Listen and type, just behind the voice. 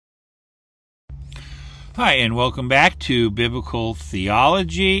Hi, and welcome back to Biblical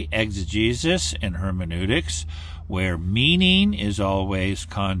Theology, Exegesis, and Hermeneutics, where meaning is always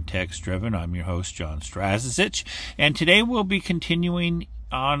context-driven. I'm your host, John Strazicich, and today we'll be continuing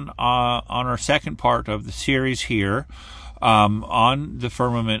on our second part of the series here on the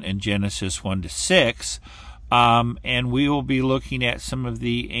firmament in Genesis 1 to 6. And we will be looking at some of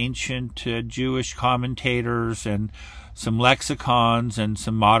the ancient Jewish commentators and some lexicons and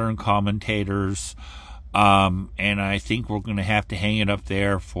some modern commentators. And I think we're going to have to hang it up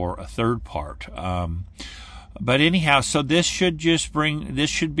there for a third part. But anyhow, so this should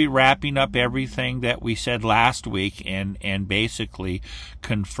be wrapping up everything that we said last week and basically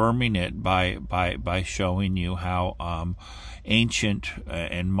confirming it by showing you how ancient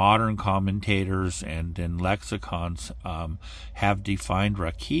and modern commentators and lexicons have defined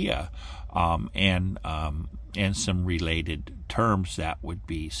rakia and some related terms that would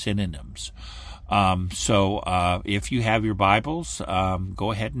be synonyms. So if you have your Bibles,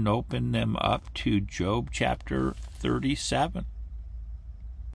 go ahead and open them up to Job chapter 37.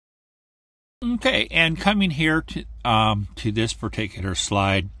 Okay, and coming here to this particular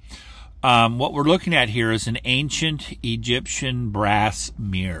slide, what we're looking at here is an ancient Egyptian brass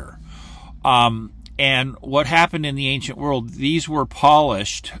mirror. And what happened in the ancient world, these were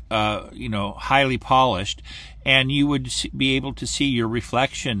polished, highly polished, and you would be able to see your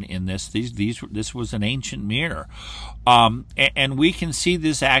reflection in this. This was an ancient mirror. And we can see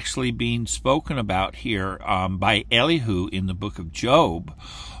this actually being spoken about here by Elihu in the book of Job.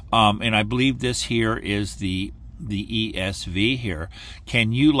 And I believe this here is the ESV here.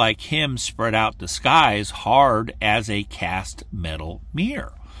 Can you, like him, spread out the skies hard as a cast metal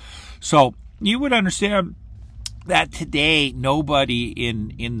mirror? So you would understand that today nobody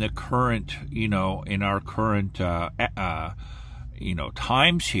in the current, in our current,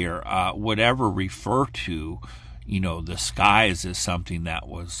 times here would ever refer to, the skies as something that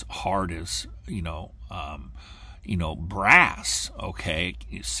was hard as, brass, okay,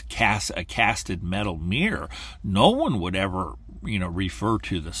 a casted metal mirror. No one would ever, refer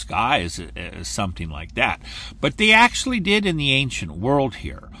to the sky as something like that. But they actually did in the ancient world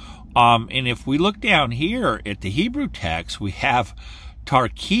here. And if we look down here at the Hebrew text, we have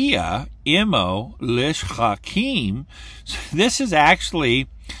Tarkia, Imo, Lishchakim. So this is actually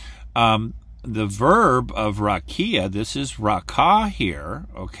the verb of Rakia. This is Rakah here,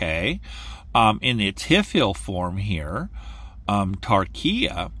 okay, in its Hifil form here,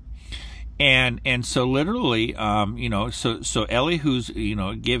 Tarkia. And so literally, so Elihu's,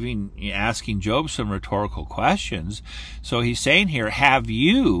 asking Job some rhetorical questions. So he's saying here, have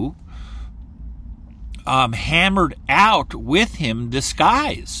you hammered out with him the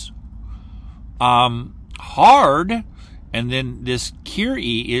skies? Hard, and then this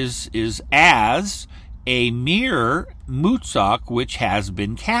kiri is as a mirror mutzak which has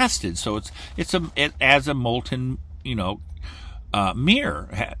been casted. So it's as a molten,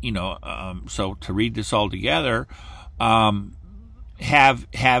 mirror, so to read this all together,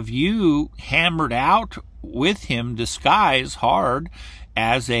 have you hammered out with him the skies hard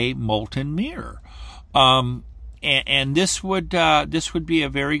as a molten mirror? And this would be a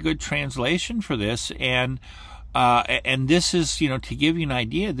very good translation for this, and this is, to give you an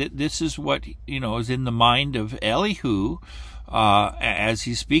idea that this is what, is in the mind of Elihu, as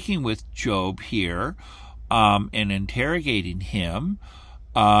he's speaking with Job here, and interrogating him,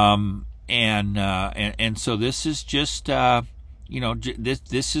 and so this is just,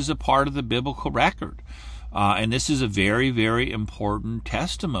 this is a part of the biblical record, and this is a very, very important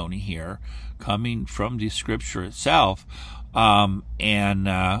testimony here, coming from the Scripture itself,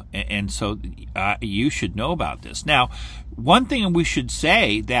 and so you should know about this. Now, one thing we should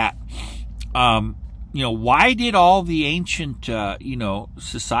say that, why did all the ancient,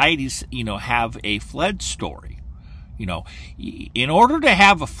 societies, have a flood story? In order to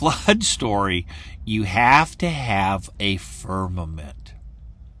have a flood story, you have to have a firmament.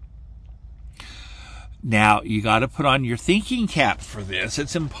 Now, you got to put on your thinking cap for this.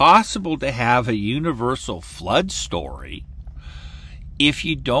 It's impossible to have a universal flood story if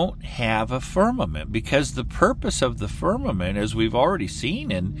you don't have a firmament, because the purpose of the firmament, as we've already seen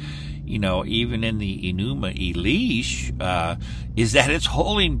in, even in the Enuma Elish, is that it's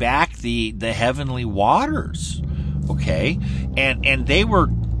holding back the heavenly waters, okay? And they were,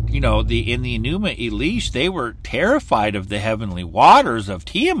 in the Enuma Elish, they were terrified of the heavenly waters of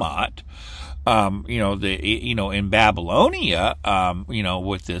Tiamat, in Babylonia,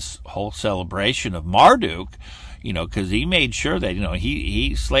 with this whole celebration of Marduk, because he made sure that,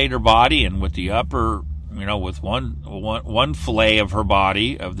 he slayed her body, and with the upper, with one fillet of her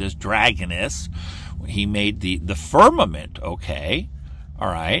body, of this dragoness, He made the firmament, okay, all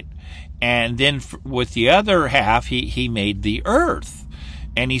right, and then with the other half, he made the earth,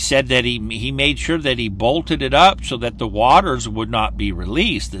 and he said that he made sure that he bolted it up so that the waters would not be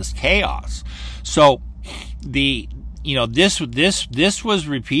released, this chaos. So this was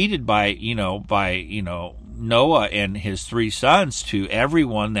repeated by Noah and his 3 sons to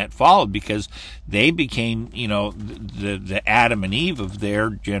everyone that followed, because they became, the Adam and Eve of their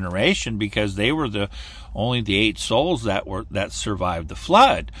generation, because they were only the 8 souls that survived the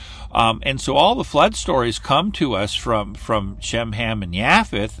flood. And so all the flood stories come to us from Shem, Ham, and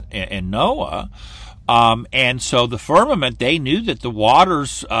Japheth and Noah. And so the firmament, they knew that the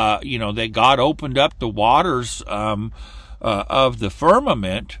waters, that God opened up the waters of the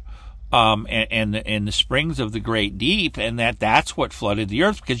firmament, and the springs of the great deep, and that's what flooded the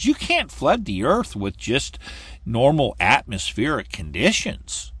earth, because you can't flood the earth with just normal atmospheric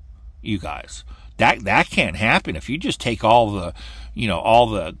conditions, you guys. That can't happen. If you just take all the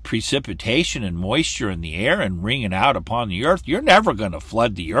precipitation and moisture in the air and wring it out upon the earth, you're never going to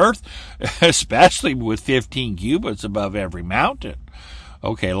flood the earth, especially with 15 cubits above every mountain.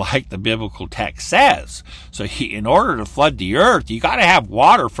 Okay, like the biblical text says. So in order to flood the earth, you got to have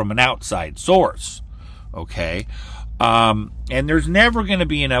water from an outside source. Okay, and there's never going to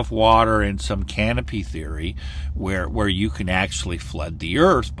be enough water in some canopy theory where you can actually flood the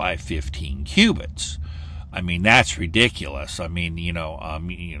earth by 15 cubits. I mean, that's ridiculous. I mean,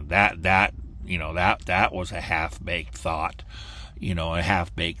 that was a half-baked thought. A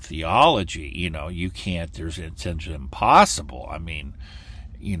half-baked theology. You can't. It's impossible.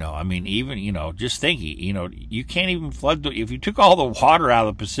 Just thinking, you can't even flood if you took all the water out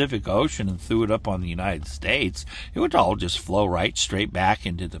of the Pacific Ocean and threw it up on the United States, it would all just flow right straight back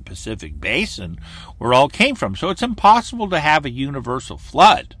into the Pacific Basin where it all came from. So it's impossible to have a universal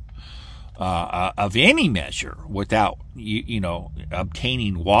flood of any measure without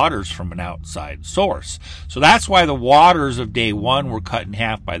obtaining waters from an outside source. So that's why the waters of day 1 were cut in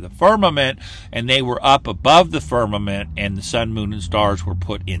half by the firmament, and they were up above the firmament, and the sun, moon, and stars were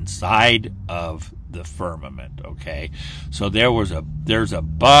put inside of the firmament. Okay, so there's a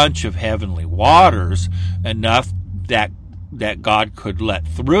bunch of heavenly waters, enough that God could let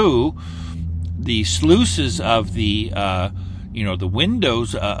through the sluices of the the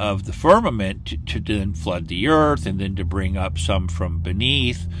windows of the firmament to then flood the earth, and then to bring up some from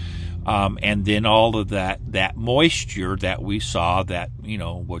beneath, and then all of that moisture that we saw that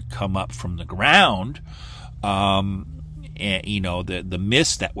would come up from the ground, and the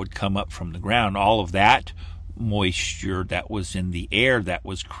mist that would come up from the ground, all of that moisture that was in the air that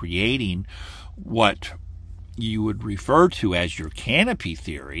was creating what you would refer to as your canopy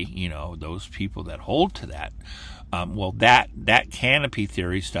theory, those people that hold to that. That canopy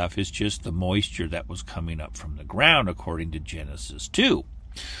theory stuff is just the moisture that was coming up from the ground, according to Genesis 2.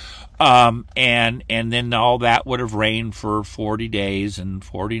 And then all that would have rained for 40 days and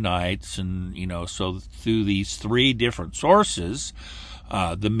 40 nights, and so through these 3 different sources,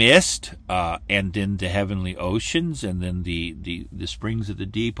 the mist, and then the heavenly oceans, and then the springs of the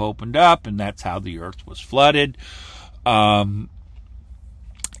deep opened up, and that's how the earth was flooded. But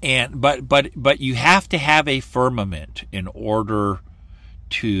you have to have a firmament in order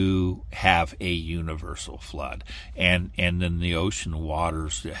to have a universal flood, and then the ocean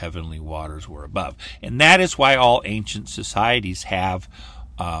waters, the heavenly waters, were above, and that is why all ancient societies have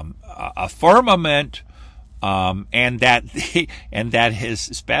a firmament, and that is,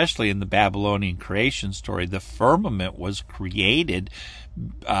 especially in the Babylonian creation story, the firmament was created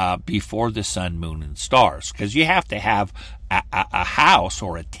before the sun, moon, and stars, because you have to have a house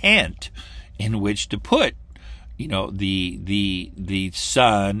or a tent in which to put the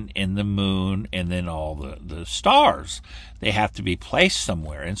sun and the moon and then all the stars. They have to be placed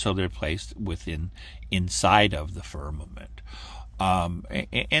somewhere, and so they're placed inside of the firmament,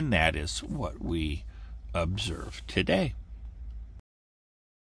 and that is what we observe today.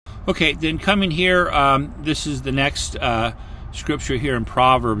 Okay, then coming here, this is the next scripture here in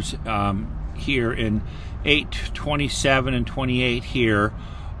Proverbs, here in 8:27 and 28 here.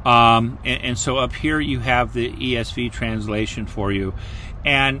 And so up here you have the ESV translation for you.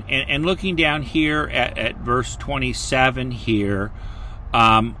 And looking down here at verse 27 here,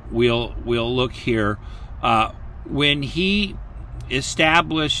 we'll look here. When he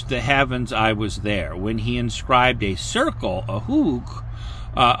established the heavens, I was there. When he inscribed a circle, a hook,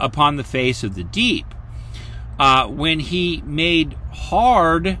 upon the face of the deep. When he made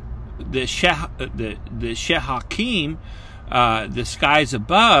hard the shehakim, the skies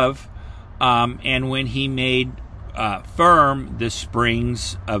above, and when he made firm the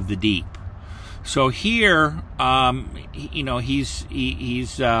springs of the deep. So here, he's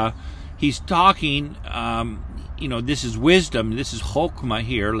talking. This is wisdom. This is Chokmah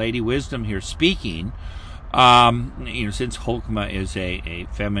here, Lady Wisdom here speaking. Since Chokmah is a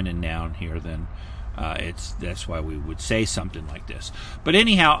feminine noun here, then that's why we would say something like this. But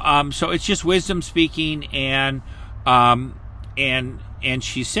anyhow, so it's just wisdom speaking, and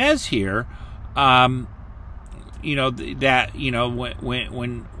she says here, when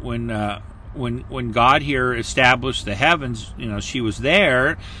God here established the heavens, she was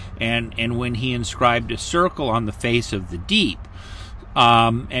there, and when he inscribed a circle on the face of the deep.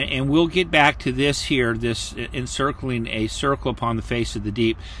 And we'll get back to this here, this encircling a circle upon the face of the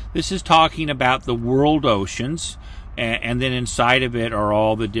deep. This is talking about the world oceans, and then inside of it are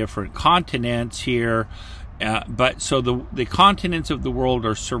all the different continents here. But so the continents of the world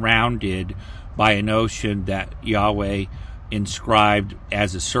are surrounded by an ocean that Yahweh inscribed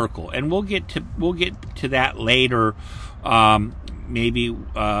as a circle, and we'll get to that later, maybe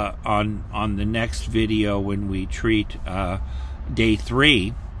on the next video when we treat day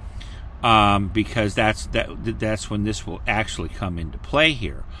 3, because that's when this will actually come into play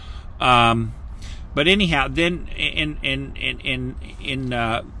here. But anyhow, then in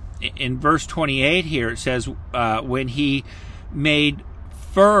verse 28 here it says, when he made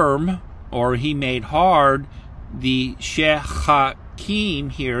firm, or he made hard, the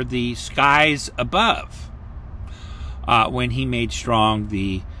shechakim here, the skies above. When he made strong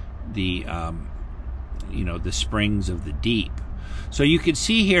the springs of the deep. So you can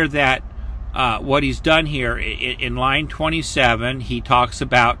see here that what he's done here in line 27, he talks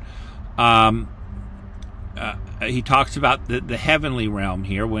about the heavenly realm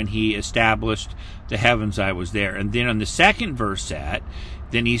here. When he established the heavens, I was there. And then on the second verse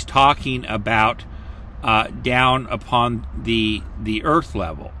then he's talking about down upon the earth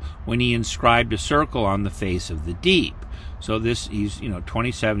level, when he inscribed a circle on the face of the deep. So this, he's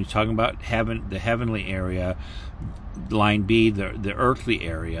 27, he's talking about heaven, the heavenly area. Line B, the earthly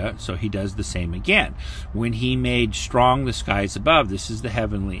area. So he does the same again. When he made strong the skies above, this is the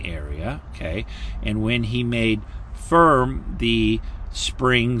heavenly area, okay? And when he made firm the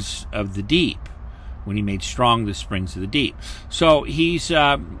springs of the deep, when he made strong the springs of the deep. So he's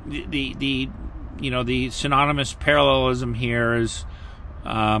the synonymous parallelism here is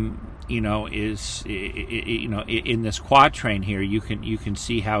in this quatrain here, you can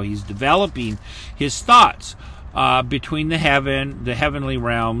see how he's developing his thoughts between the heavenly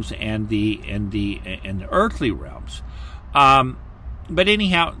realms and the earthly realms. But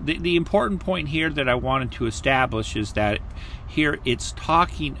anyhow, the important point here that I wanted to establish is that here it's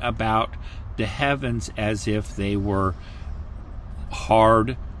talking about the heavens as if they were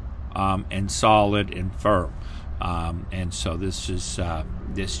hard and solid and firm. And so this is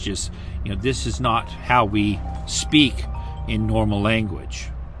this is not how we speak in normal language.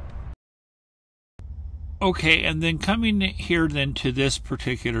 Okay, and then coming here then to this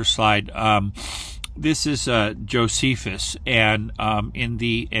particular slide, this is Josephus, and in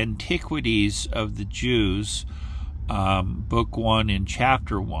the Antiquities of the Jews, book 1 in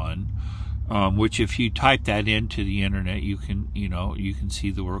chapter 1, which if you type that into the internet, you can see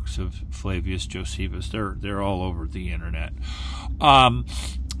the works of Flavius Josephus. They're all over the internet, and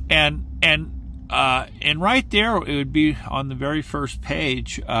right there it would be on the very first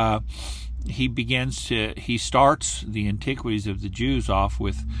page. He starts the Antiquities of the Jews off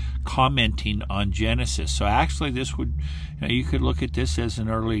with commenting on Genesis. So actually, this would, you could look at this as an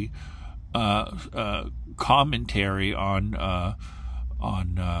early commentary on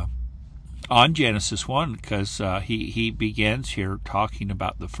Genesis 1, because he begins here talking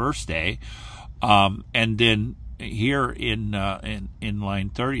about the first day, and then here in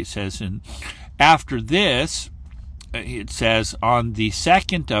line 30 it says, and after this, it says, on the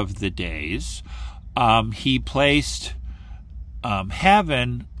second of the days, he placed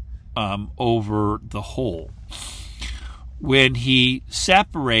heaven over the whole. When he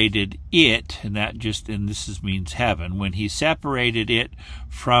separated it, and this means heaven, when he separated it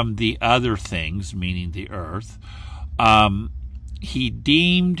from the other things, meaning the earth, he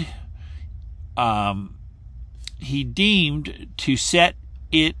deemed to set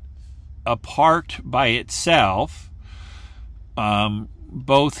it apart by itself,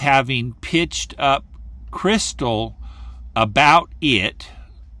 both having pitched up crystal about it,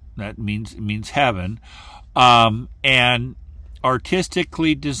 that means heaven, and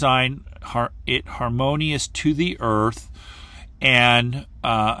artistically designed it harmonious to the earth, and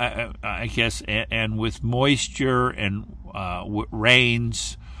I guess, and with moisture and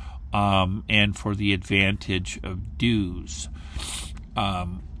rains, and for the advantage of dews.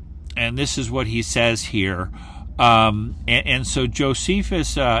 this is what he says here. And so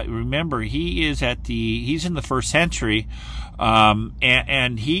Josephus, remember, he's in the 1st century,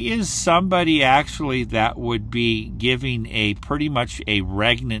 and he is somebody actually that would be giving a pretty much a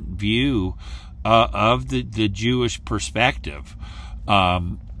regnant view of the Jewish perspective,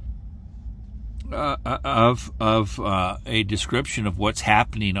 of a description of what's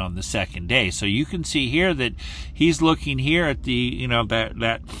happening on the 2nd day. So you can see here that he's looking here at the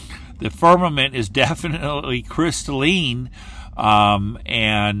that the firmament is definitely crystalline,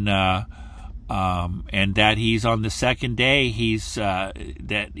 and that he's on the 2nd day. He's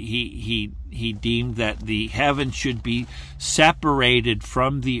that he deemed that the heavens should be separated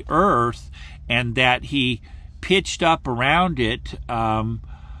from the earth, and that he pitched up around it, or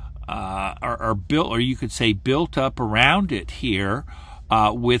built, or you could say built up around it here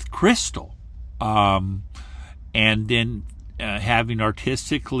with crystal, and then having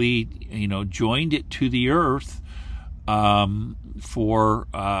artistically, joined it to the earth for,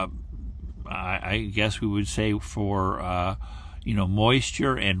 I guess we would say for,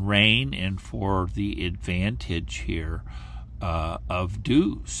 moisture and rain, and for the advantage here of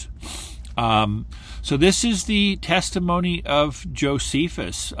dews. So this is the testimony of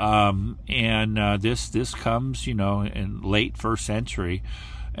Josephus, and this comes, in late 1st century,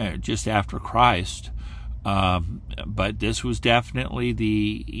 just after Christ. But this was definitely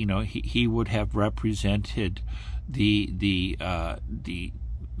he would have represented the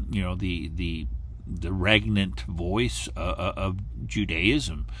regnant voice of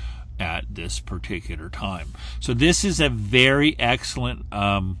Judaism at this particular time. So this is a very excellent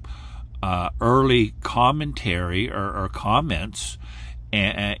early commentary or comments,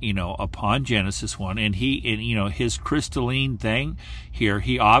 upon Genesis 1, and his crystalline thing here,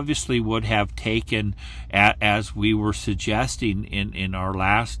 he obviously would have taken, as we were suggesting in our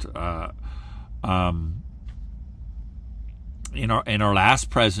last in our last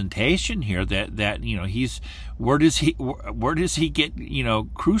presentation here, that he's, where does he get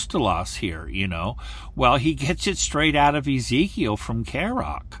Krustalos here? Well, he gets it straight out of Ezekiel from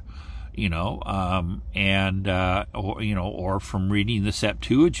Kerach. Or from reading the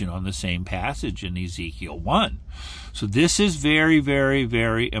Septuagint on the same passage in Ezekiel 1. So this is very, very,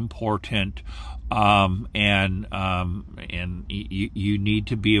 very important, and you need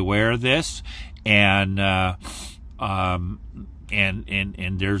to be aware of this, and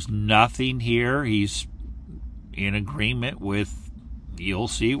there's nothing here. He's in agreement with, you'll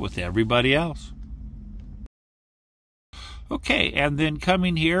see, with everybody else. Okay, and then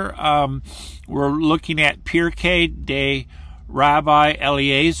coming here, we're looking at Pirkei deRabbi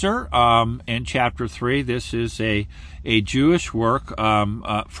Eliezer in chapter 3. This is a Jewish work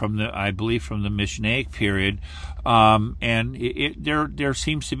from the, I believe, from the Mishnaic period, and there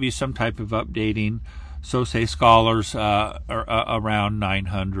seems to be some type of updating. So say scholars around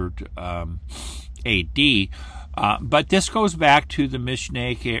 900 A.D. But this goes back to the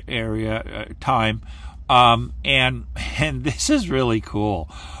Mishnaic area time. And this is really cool,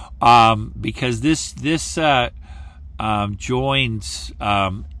 because this joins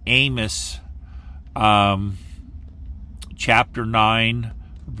Amos chapter 9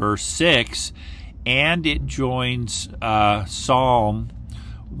 verse 6, and it joins Psalm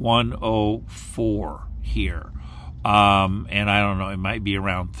 104 here, and I don't know, it might be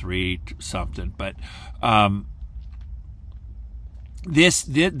around 3 something, but This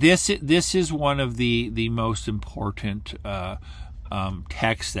is one of the most important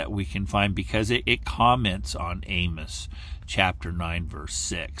texts that we can find, because it comments on Amos chapter 9 verse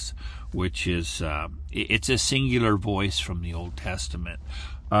 6, which is it's a singular voice from the Old Testament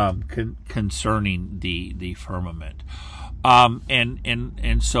concerning the firmament,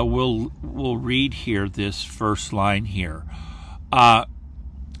 and so we'll read here this first line here, and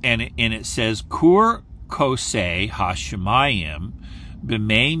it says, Kur kosei hashemayim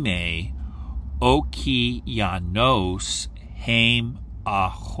b'meimei okiyanos heim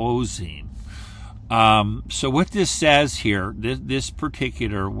ahozin. So what this says here, this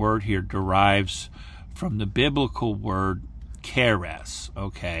particular word here derives from the biblical word keres,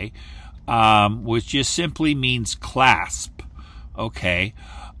 okay, which just simply means clasp, okay,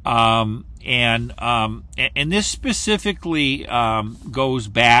 and this specifically goes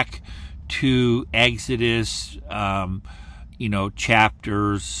back to Exodus,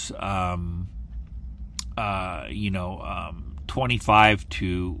 chapters, 25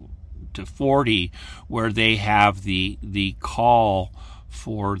 to 40, where they have the call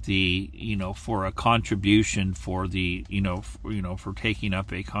for for a contribution, for the for taking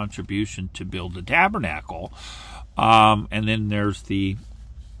up a contribution to build a tabernacle, and then there's the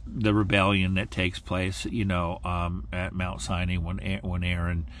the rebellion that takes place, at Mount Sinai when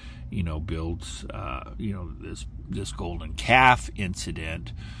Aaron, builds, this golden calf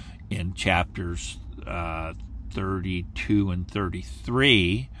incident in chapters 32 and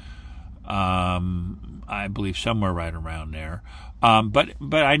 33. I believe somewhere right around there. But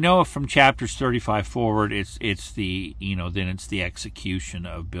I know from chapters 35 forward, it's the execution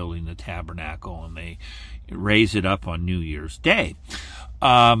of building the tabernacle, and they raise it up on New Year's Day,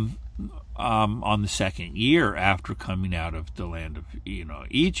 on the second year after coming out of the land of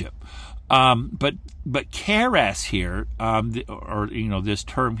Egypt. But keres here, this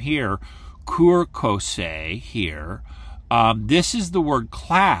term here, kurkose here. This is the word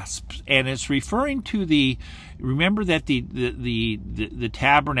clasps, and it's referring to remember that the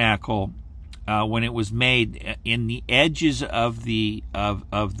tabernacle, when it was made, in the edges of each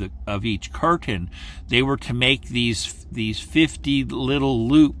curtain, they were to make these 50 little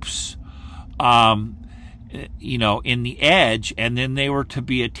loops, in the edge, and then they were to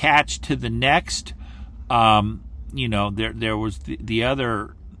be attached to the next, there was the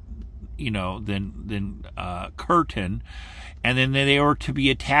other, curtain, and then they were to be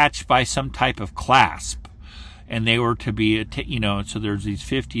attached by some type of clasp, and they were to be, so there's these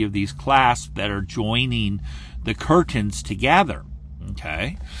 50 of these clasps that are joining the curtains together.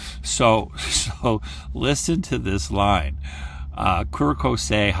 Okay, so listen to this line: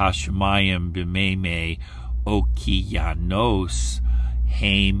 Kurkose hashemayim b'meimei okianos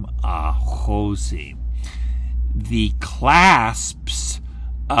heim ahozim. The clasps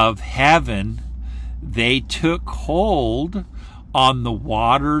of heaven, they took hold on the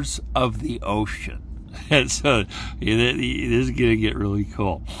waters of the ocean. So this is going to get really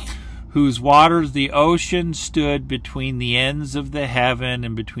cool. Whose waters the ocean stood between the ends of the heaven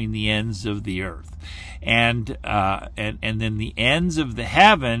and between the ends of the earth. And then the ends of the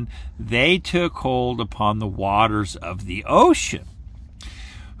heaven, they took hold upon the waters of the ocean.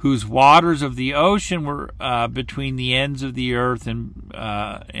 Whose waters of the ocean were between the ends of the earth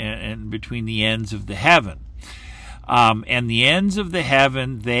and between the ends of the heaven. And the ends of the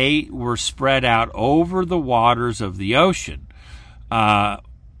heaven, they were spread out over the waters of the ocean,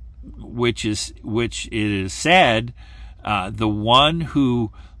 which it is said, the one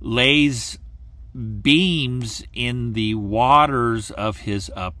who lays beams in the waters of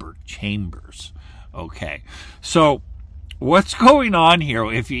his upper chambers. Okay, so what's going on here?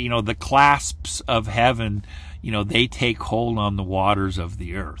 If the clasps of heaven, they take hold on the waters of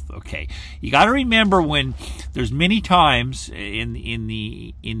the earth. Okay, you got to remember, when there's many times in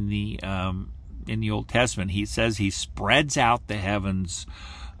the Old Testament, he says he spreads out the heavens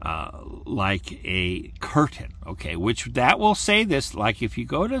like a curtain. Okay, which that will say this, like if you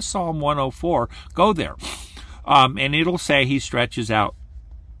go to Psalm 104, go there, and it'll say he stretches out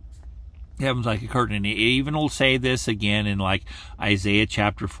heaven's like a curtain. It even will say this again in like Isaiah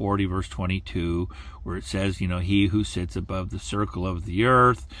chapter 40 verse 22, where it says, he who sits above the circle of the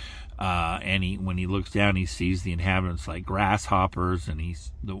earth, and when he looks down, he sees the inhabitants like grasshoppers, and he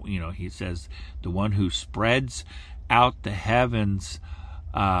says, the one who spreads out the heavens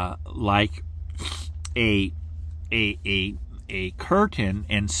like a curtain,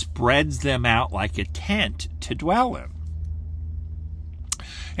 and spreads them out like a tent to dwell in.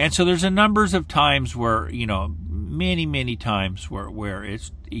 And so there's a numbers of times where, many times where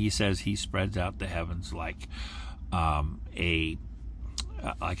he says he spreads out the heavens like a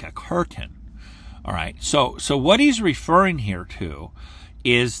curtain. All right. So what he's referring here to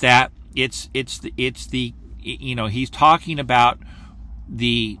is that it's the he's talking about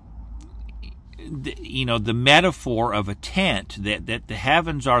the metaphor of a tent, that the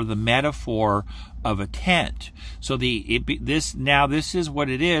heavens are the metaphor of a tent. So this is what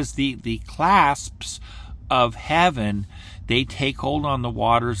it is. The clasps of heaven, they take hold on the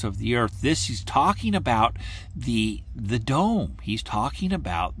waters of the earth. He's talking about the dome. He's talking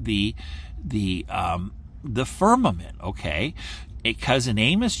about the firmament. Okay, because in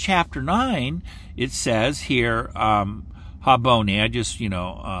Amos chapter 9 it says here, Haboni.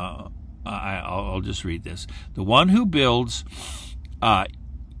 I'll just read this. The one who builds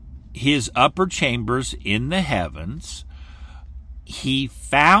his upper chambers in the heavens, he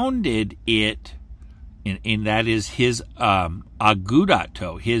founded it, and that is his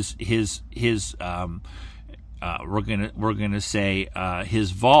agudato, we're gonna say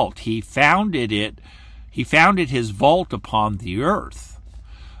his vault. He founded it. He founded his vault upon the earth.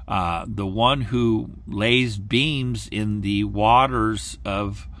 The one who lays beams in the waters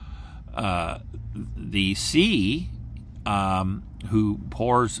of the sea, who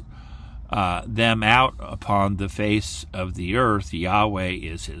pours them out upon the face of the earth. Yahweh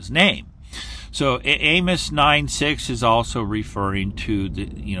is his name. So Amos 9:6 is also referring to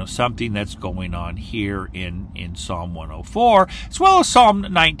the, something that's going on here in Psalm 104, as well as Psalm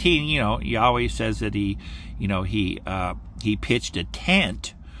 19. Yahweh says that he pitched a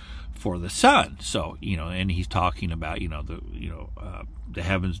tent for the sun. So and he's talking about the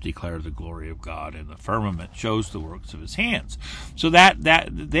heavens declare the glory of God, and the firmament shows the works of his hands. So that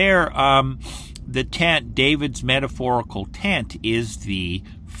there, the tent, David's metaphorical tent, is the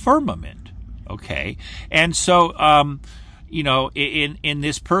firmament. Okay, and so in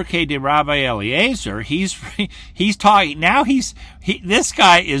this Pirkei deRabbi Eliezer, he's talking now. This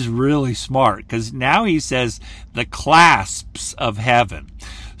guy is really smart, because now he says the clasps of heaven.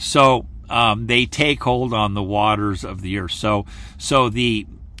 So they take hold on the waters of the earth. So the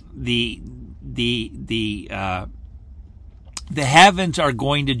heavens are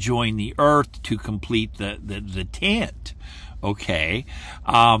going to join the earth to complete the tent. Okay,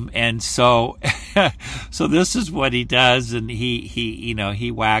 and so this is what he does, and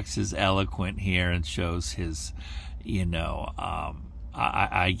he waxes eloquent here and shows his,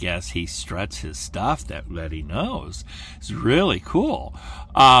 I guess he struts his stuff that he knows. It's really cool.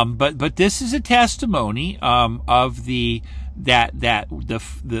 But this is a testimony of the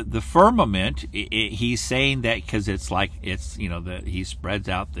firmament. He's saying that because he spreads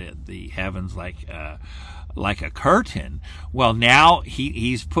out the heavens like a curtain. Well, now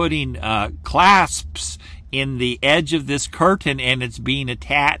he's putting clasps in the edge of this curtain, and it's being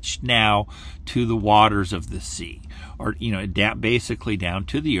attached now to the waters of the sea, or basically down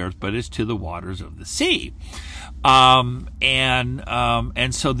to the earth, but it's to the waters of the sea. And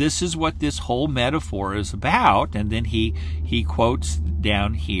so this is what this whole metaphor is about. And then he quotes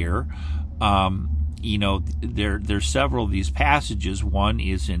down here. There's several of these passages. One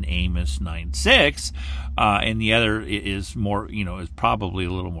is in Amos 9:6, and the other is more, is probably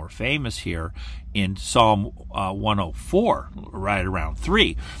a little more famous here in Psalm 104, right around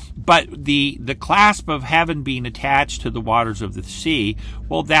 3. But the clasp of heaven being attached to the waters of the sea,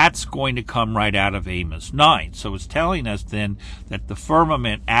 well, that's going to come right out of Amos 9. So it's telling us then that the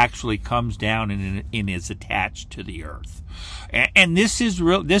firmament actually comes down and is attached to the earth. And this is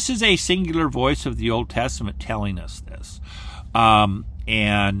real. This is a singular voice of the Old Testament telling us this.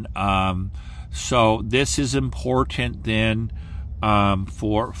 So this is important then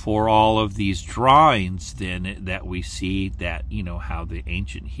for all of these drawings then that we see, that how the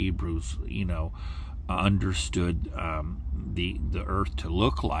ancient Hebrews understood the earth to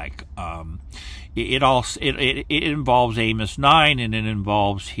look like. It involves Amos 9, and it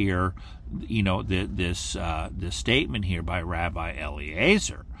involves here this statement here by Rabbi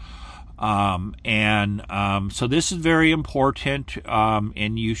Eliezer. So this is very important,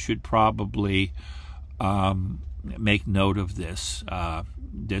 and you should probably make note of this.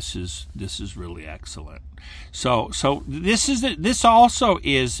 This is really excellent. So this also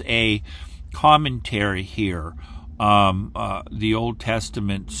is a commentary here, the Old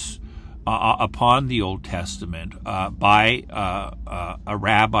Testament's upon the Old Testament by a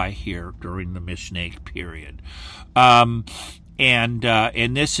rabbi here during the Mishnaic period. And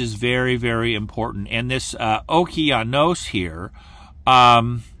this is very, very important. And this okianos here,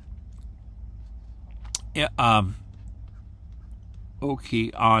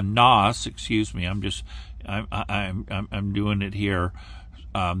 okianos, excuse me, I'm doing it here.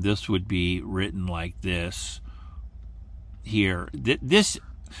 This would be written like this here. This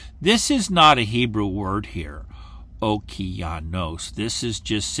is not a Hebrew word here, okianos. This is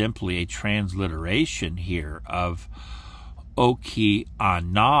just simply a transliteration here of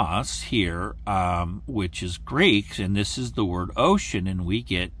okeanos here, which is Greek, and this is the word ocean, and we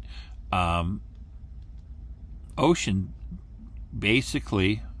get ocean.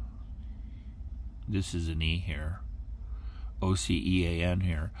 Basically, this is an E here, O-C-E-A-N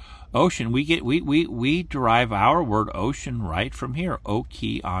here. Ocean, we derive our word ocean right from here,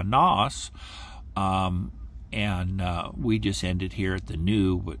 okeanos, and we just end it here at the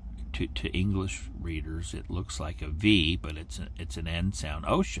new, but to English readers it looks like a V, but it's an N sound,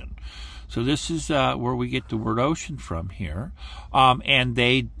 ocean. So this is where we get the word ocean from here, and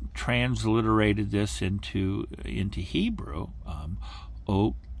they transliterated this into Hebrew,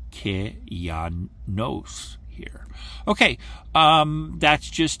 okeanos here. Okay, that's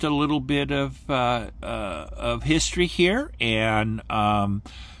just a little bit of history here, and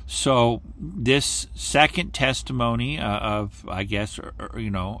so this second testimony of, I guess,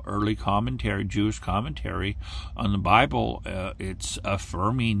 early commentary, Jewish commentary on the Bible, it's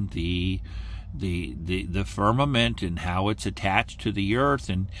affirming the the firmament and how it's attached to the earth,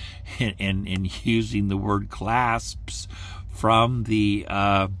 and using the word clasps from the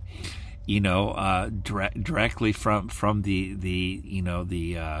directly from the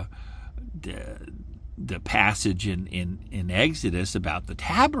passage in Exodus about the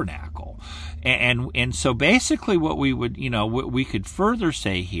tabernacle, and so basically what we could further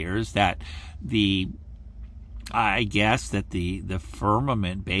say here is that I guess that the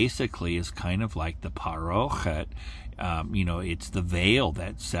firmament basically is kind of like the parochet. It's the veil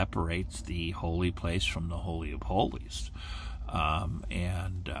that separates the holy place from the Holy of Holies,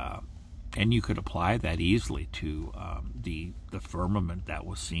 and you could apply that easily to the firmament that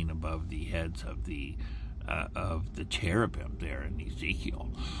was seen above the heads of the cherubim there in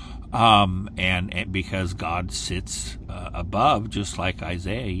Ezekiel, and because God sits above, just like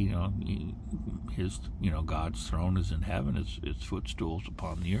Isaiah, God's throne is in heaven, his footstools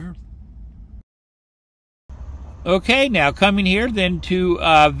upon the earth. Okay, now coming here then to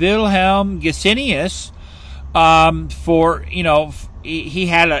Wilhelm Gesenius,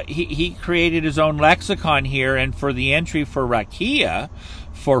 he created his own lexicon here, and for the entry for Raqia,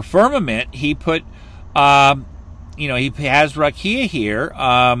 for firmament, he put, he has Raqia here,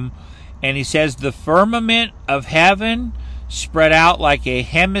 and he says the firmament of heaven spread out like a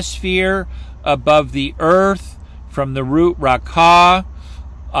hemisphere above the earth from the root Rakah,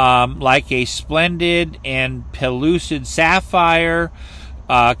 like a splendid and pellucid sapphire,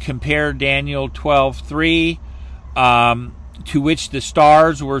 compare Daniel 12:3, to which the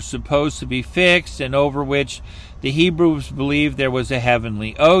stars were supposed to be fixed, and over which the Hebrews believed there was a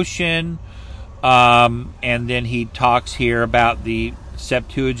heavenly ocean. And then he talks here about the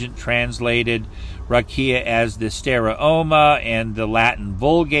Septuagint translated Raqia as the Stereoma, and the Latin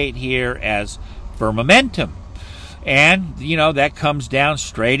Vulgate here as firmamentum. And, that comes down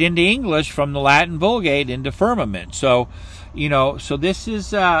straight into English from the Latin Vulgate into firmament. So, so this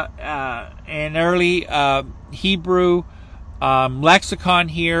is an early Hebrew lexicon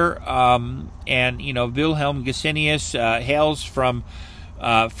here, and Wilhelm Gesenius hails from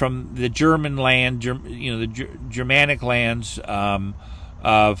the German land, the Germanic lands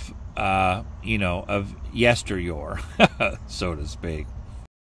of yesteryear, so to speak.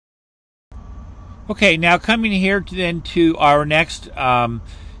 Okay, now coming here to our next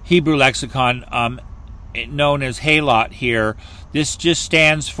Hebrew lexicon, known as Halot here. This just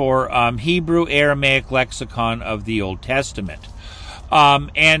stands for Hebrew Aramaic Lexicon of the Old Testament.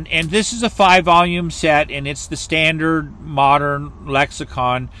 And this is a 5-volume set, and it's the standard modern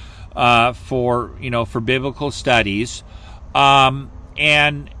lexicon for biblical studies. And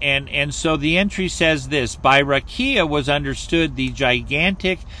so the entry says this: by Raqia was understood the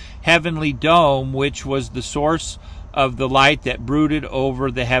gigantic heavenly dome, which was the source of the light that brooded over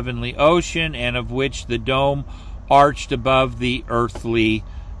the heavenly ocean, and of which the dome arched above the earthly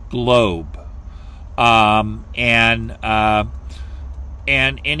globe. And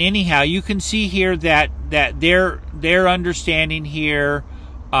anyhow, you can see here that their understanding here,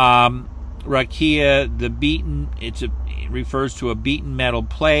 Raqia, the beaten, it refers to a beaten metal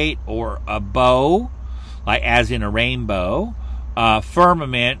plate or a bow, like as in a rainbow.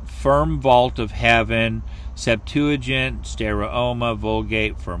 Firmament, firm vault of heaven. Septuagint, Stereoma,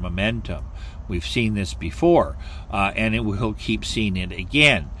 Vulgate, firmamentum. We've seen this before, and we'll keep seeing it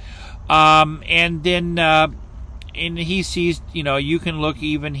again. And then and he sees, you can look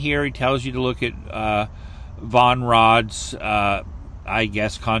even here. He tells you to look at Von Rod's, I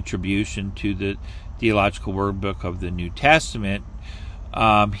guess, contribution to the Theological Word Book of the New Testament,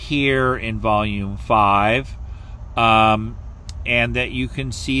 here in Volume 5. And that you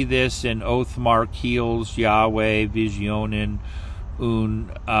can see this in Othmar Kiel's Yahweh Visionen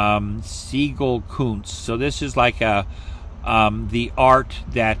und Siegelkunst. So this is like the art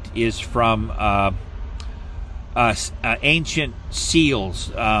that is from ancient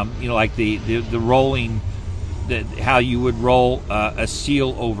seals, like the rolling, how you would roll a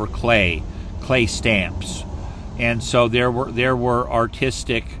seal over clay stamps. And so there were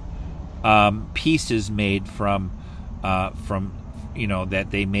artistic pieces made from that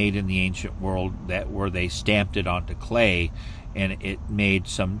they made in the ancient world, where they stamped it onto clay, and it made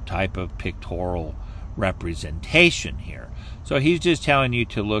some type of pictorial representation here. So he's just telling you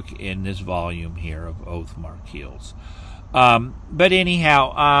to look in this volume here of Othmar Kiel's. But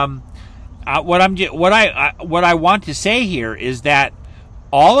anyhow, what I want to say here is that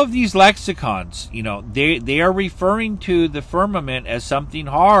all of these lexicons, they are referring to the firmament as something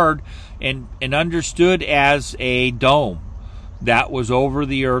hard and understood as a dome that was over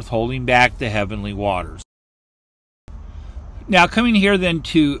the earth, holding back the heavenly waters. Now, coming here then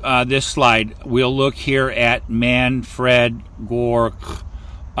to this slide, we'll look here at Manfred Gork.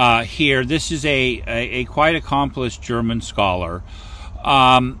 Here, this is a quite accomplished German scholar,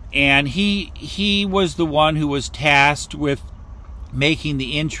 and he was the one who was tasked with making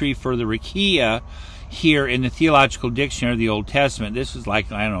the entry for the Rakiya here in the Theological Dictionary of the Old Testament. This is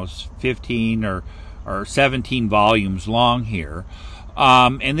like, I don't know, 15 or 17 volumes long here,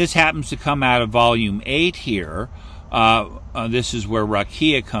 and this happens to come out of volume 8 here. This is where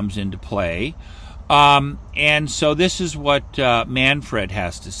Rakiya comes into play. And so this is what Manfred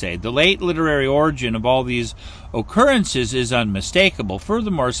has to say. The late literary origin of all these occurrences is unmistakable.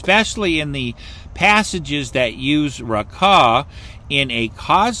 Furthermore, especially in the passages that use Raka in a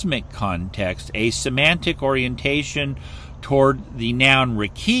cosmic context, a semantic orientation toward the noun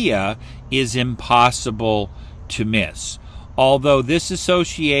Rakiya is impossible to miss. Although this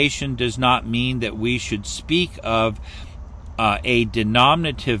association does not mean that we should speak of a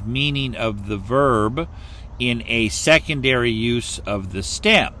denominative meaning of the verb in a secondary use of the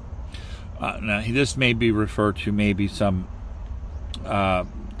stem. Now, this may be referred to maybe some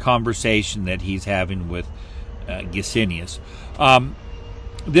conversation that he's having with Gesenius.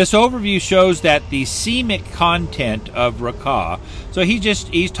 This overview shows that the semic content of Raka, so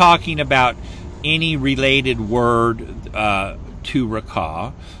he's talking about any related word to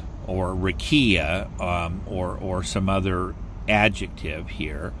Raka or Rakia or some other adjective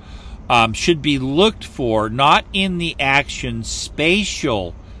here, should be looked for not in the action's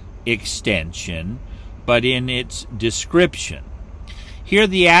spatial extension, but in its description. Here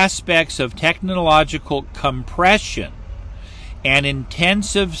the aspects of technological compression and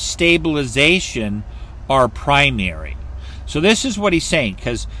intensive stabilization are primary. So this is what he's saying,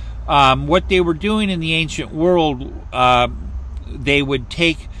 because what they were doing in the ancient world, they would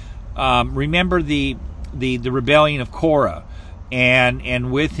take, remember the rebellion of Korah,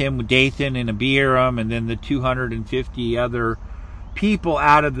 and with him Dathan and Abiram, and then the 250 other people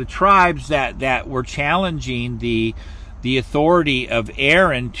out of the tribes that were challenging the authority of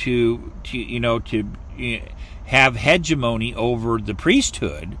Aaron to have hegemony over the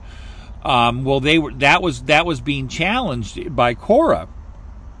priesthood. Well, that was being challenged by Korah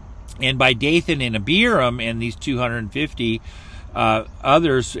and by Dathan and Abiram and these 250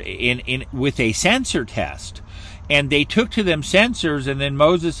 others with a censor test. And they took to them censors, and then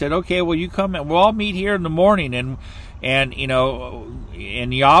Moses said, "Okay, well, you come and we'll all meet here in the morning,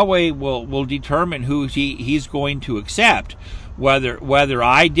 and Yahweh will determine who he's going to accept, whether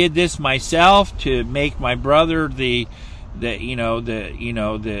I did this myself to make my brother the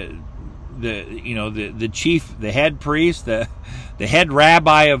chief, the head priest, the head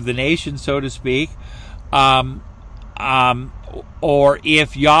rabbi of the nation, so to speak, or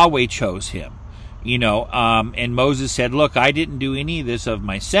if Yahweh chose him." And Moses said, "Look, I didn't do any of this of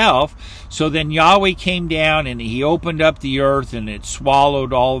myself." So then Yahweh came down and he opened up the earth, and it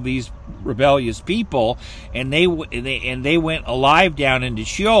swallowed all these rebellious people, and they went alive down into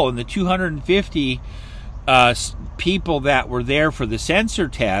Sheol. And the 250 people that were there for the censor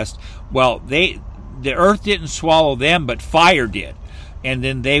test, well, the earth didn't swallow them, but fire did, and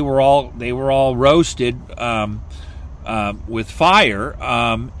then they were all roasted with fire,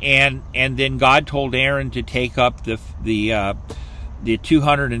 and then God told Aaron to take up the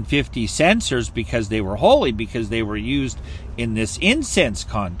 250 censers because they were holy, because they were used in this incense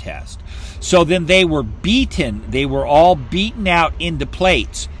contest. So then they were beaten. They were all beaten out into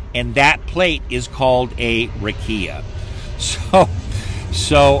plates, and that plate is called a rakia. So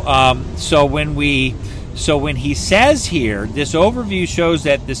when he says here, this overview shows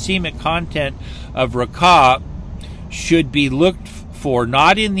that the semic content of rakah should be looked for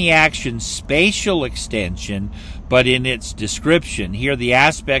not in the action's spatial extension, but in its description. Here the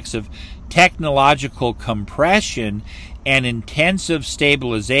aspects of technological compression and intensive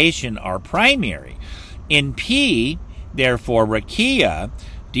stabilization are primary. In P, therefore, rakia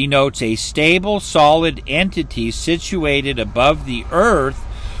denotes a stable, solid entity situated above the earth,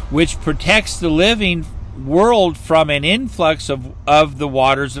 which protects the living world from an influx of the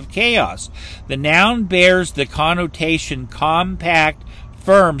waters of chaos. The noun bears the connotation compact,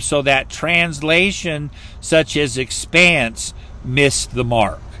 firm, so that translation such as expanse miss the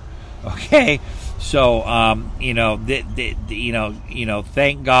mark. Okay, so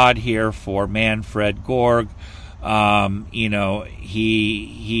thank God here for Manfred Gorg.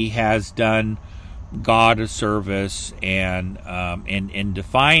 He has done God a service, and in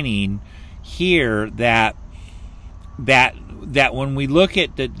defining here that when we look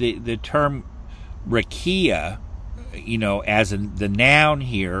at the term rakia, as the noun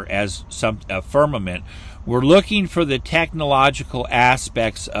here, as a firmament, we're looking for the technological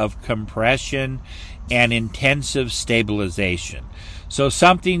aspects of compression and intensive stabilization. So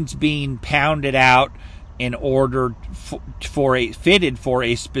something's being pounded out in order fitted for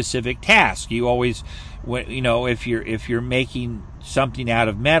a specific task. You always, if you're making something out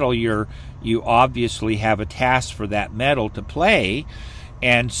of metal, you obviously have a task for that metal to play,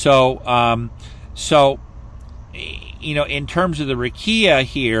 and so in terms of the Rakiya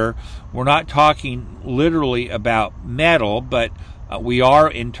here, we're not talking literally about metal, but we are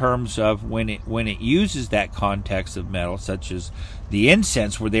in terms of when it uses that context of metal, such as the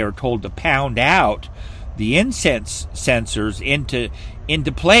incense, where they are told to pound out the incense censers into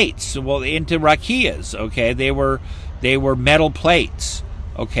plates, into rakiyas. Okay, they were metal plates.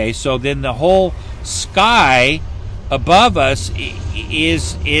 Okay, so then the whole sky above us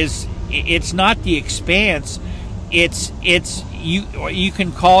is it's not the expanse. It's you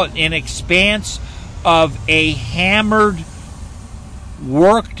can call it an expanse of a hammered,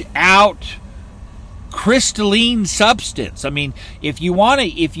 worked out crystalline substance. I mean, if you want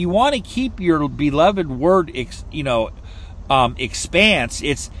to keep your beloved word expanse,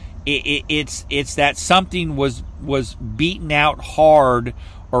 it's that something was beaten out hard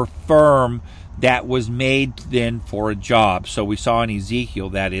or firm that was made then for a job. So we saw in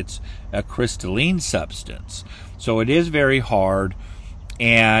Ezekiel that it's a crystalline substance. So it is very hard,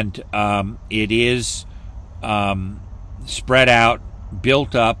 and it is spread out,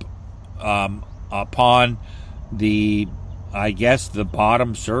 built up upon the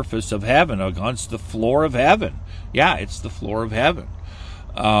bottom surface of heaven, against the floor of heaven. Yeah, it's the floor of heaven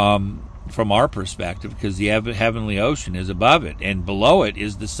from our perspective, because the heavenly ocean is above it, and below it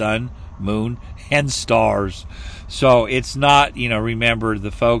is the sun, moon, and stars. So it's not, remember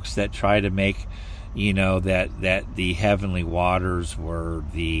the folks that try to make, that the heavenly waters were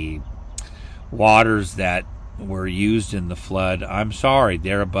the waters that were used in the flood. I'm sorry,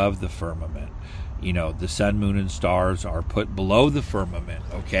 they're above the firmament. The sun, moon, and stars are put below the firmament,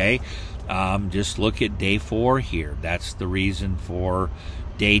 okay? Just look at day 4 here. That's the reason for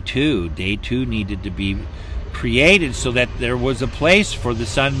day 2. Day 2 needed to be created so that there was a place for the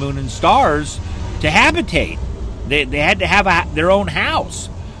sun, moon, and stars to habitate. They had to have their own house.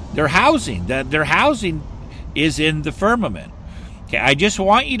 Their housing is in the firmament. Okay, I just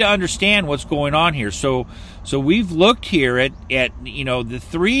want you to understand what's going on here. So we've looked here at the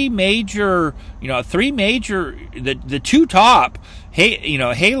three major, the two top,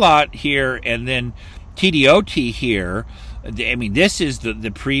 Halot here and then TDOT here. I mean, this is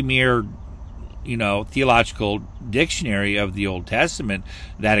the premier, theological dictionary of the Old Testament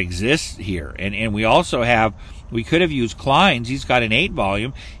that exists here. And we also we could have used Klein's. He's got an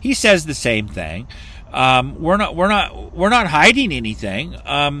 8-volume. He says the same thing. We're not hiding anything.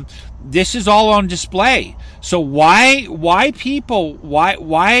 This is all on display. So why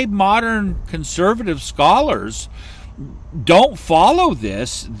modern conservative scholars don't follow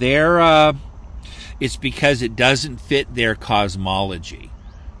this? It's because it doesn't fit their cosmology.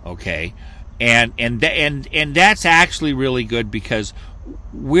 Okay, and that's actually really good, because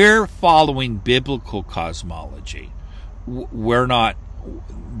we're following biblical cosmology. We're not.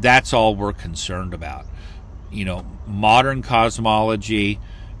 That's all we're concerned about. Modern cosmology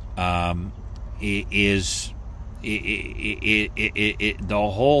is the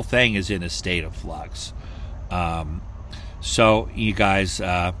whole thing is in a state of flux. So you guys,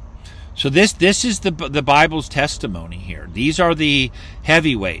 so this is the Bible's testimony here. These are the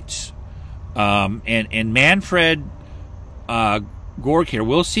heavyweights, and Manfred Gork here.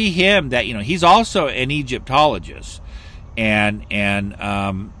 We'll see him that he's also an Egyptologist. And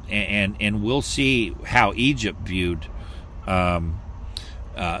we'll see how Egypt viewed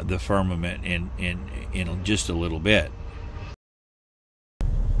the firmament in just a little bit.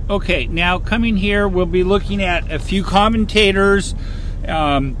 Okay, now coming here, we'll be looking at a few commentators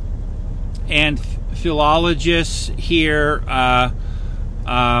and philologists here,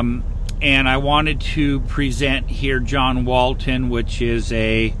 and I wanted to present here John Walton, which is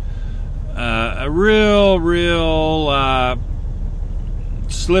a real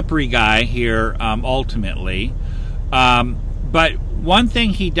slippery guy here, ultimately. But one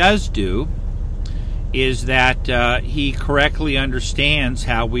thing he does do is that he correctly understands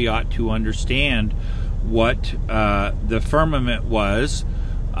how we ought to understand what the firmament was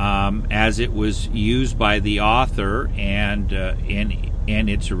as it was used by the author and in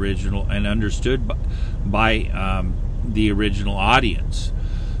its original, and understood by the original audience.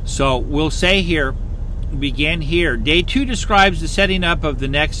 So we'll say here, begin here. Day 2 describes the setting up of the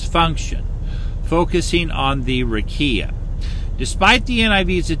next function. focusing on the Rakiya. Despite the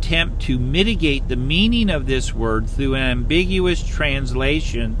NIV's attempt to mitigate the meaning of this word through an ambiguous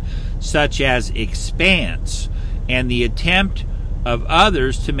translation such as expanse, and the attempt of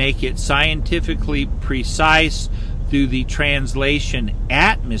others to make it scientifically precise through the translation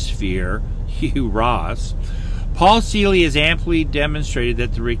atmosphere, Hugh Ross, Paul Seeley has amply demonstrated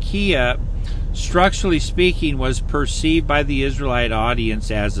that the Rakiya, structurally speaking, was perceived by the Israelite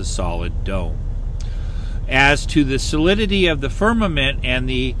audience as a solid dome. As to the solidity of the firmament and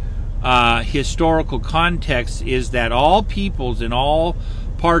the historical context is that all peoples in all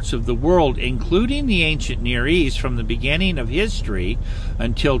parts of the world, including the ancient Near East from the beginning of history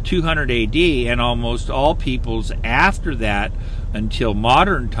until 200 AD, and almost all peoples after that until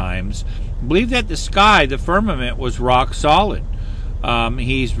modern times, believe that the sky, the firmament, was rock solid.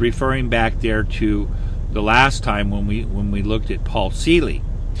 He's referring back there to the last time when we looked at Paul Seeley.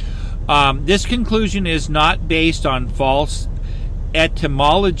 This conclusion is not based on false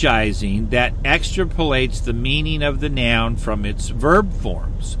etymologizing that extrapolates the meaning of the noun from its verb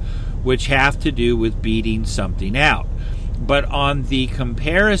forms, which have to do with beating something out, but on the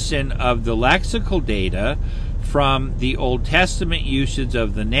comparison of the lexical data from the Old Testament usage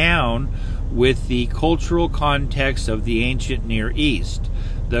of the noun with the cultural context of the ancient Near East,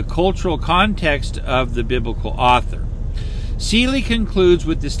 the cultural context of the biblical author. Seeley concludes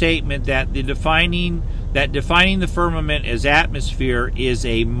with the statement that defining the firmament as atmosphere is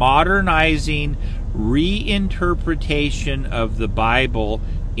a modernizing reinterpretation of the Bible,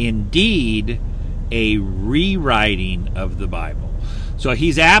 indeed a rewriting of the Bible. So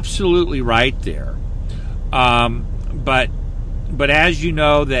he's absolutely right there. But as you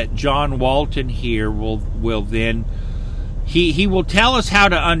know, that John Walton here will then he will tell us how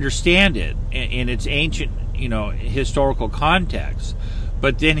to understand it in its ancient, historical context.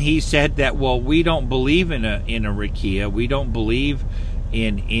 But then he said that, well, we don't believe in a Rakiya. We don't believe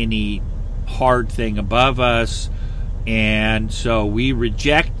in any hard thing above us, and so we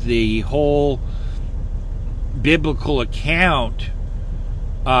reject the whole biblical account.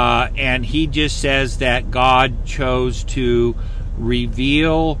 And he just says that God chose to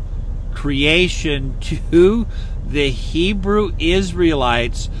reveal creation to the Hebrew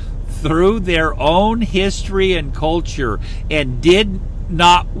Israelites through their own history and culture, and did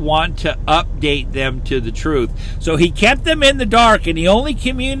not want to update them to the truth. So he kept them in the dark, and he only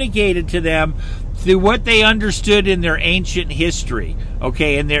communicated to them through what they understood in their ancient history,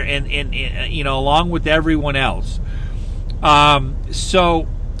 okay, and along with everyone else. So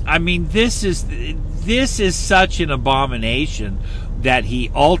I mean, this is such an abomination that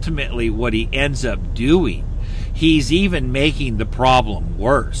he ultimately, what he ends up doing, he's even making the problem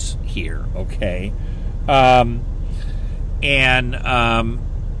worse here, okay?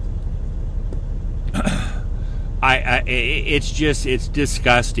 It's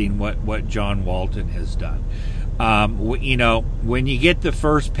disgusting what John Walton has done. When you get the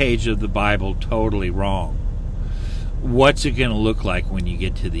first page of the Bible totally wrong, what's it going to look like when you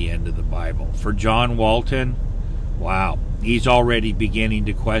get to the end of the Bible? For John Walton, wow, he's already beginning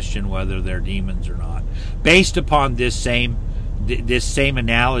to question whether they're demons or not, based upon this same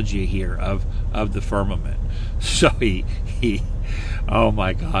analogy here of the firmament. So he oh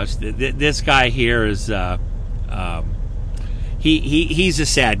my gosh, this guy here is he's a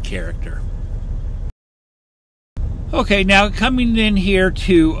sad character. Okay, now coming in here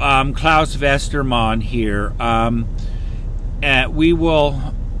to Klaus Westermann here,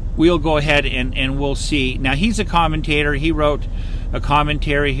 we'll go ahead and we'll see. Now he's a commentator. He wrote a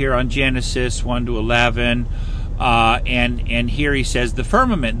commentary here on Genesis 1 to 11. And here he says, the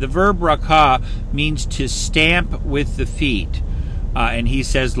firmament, the verb rakah, means to stamp with the feet. And he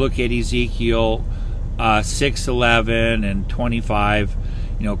says, look at Ezekiel 6:11 and 25,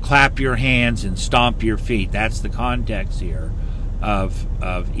 clap your hands and stomp your feet. That's the context here of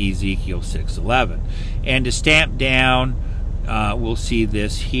Ezekiel 6:11. And to stamp down, we'll see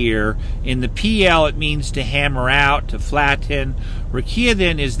this here. In the PL, it means to hammer out, to flatten. Rakiya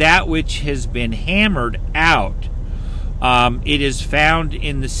then is that which has been hammered out. It is found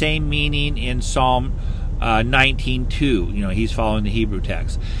in the same meaning in Psalm 19:2. He's following the Hebrew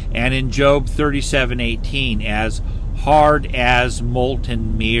text, and in Job 37:18 as hard as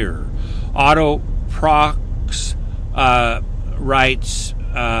molten mirror. Otto Prox writes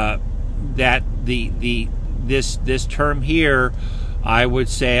that this term here, I would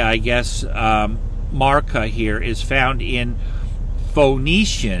say, I guess, marka here, is found in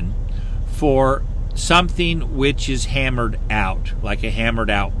Phoenician for something which is hammered out, like a hammered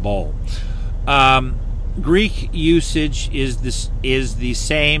out bowl. Greek usage is the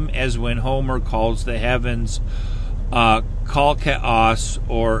same as when Homer calls the heavens kalkaos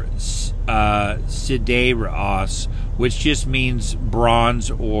or sidereos, which just means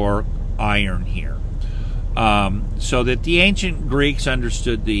bronze or iron here. So that the ancient Greeks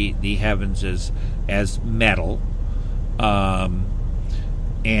understood the heavens as metal.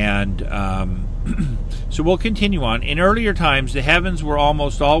 So we'll continue on. In earlier times, the heavens were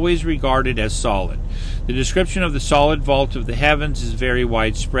almost always regarded as solid. The description of the solid vault of the heavens is very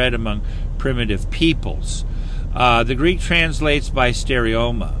widespread among primitive peoples. The Greek translates by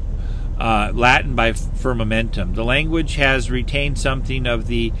stereoma, Latin by firmamentum. The language has retained something of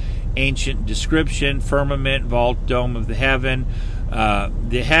the ancient description: firmament, vault, dome of the heaven.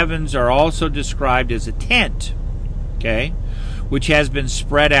 The heavens are also described as a tent, okay, which has been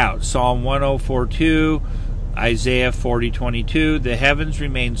spread out. Psalm 104:2, Isaiah 40:22. The heavens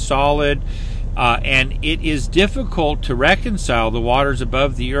remain solid, and it is difficult to reconcile the waters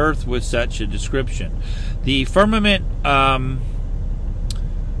above the earth with such a description. The firmament and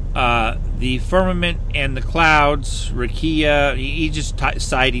the clouds, Rakiah, he's just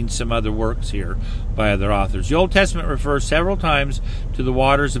citing some other works here by other authors. The Old Testament refers several times to the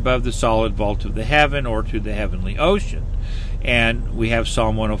waters above the solid vault of the heaven or to the heavenly ocean. And we have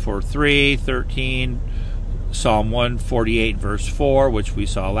Psalm 104:3, 13, Psalm 148, verse 4, which we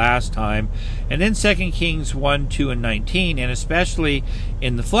saw last time, and then 2 Kings 1, 2, and 19, and especially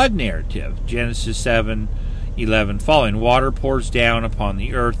in the flood narrative, Genesis 7:11 following. Water pours down upon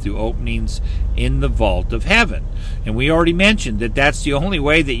the earth through openings in the vault of heaven. And we already mentioned that that's the only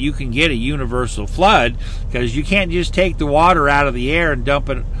way that you can get a universal flood, because you can't just take the water out of the air and dump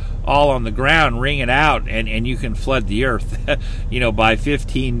it all on the ground, wring it out, and you can flood the earth, by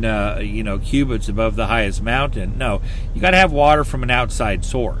 15, cubits above the highest mountain. No, you got to have water from an outside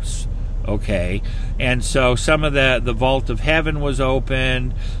source. Okay, and so some of the vault of heaven was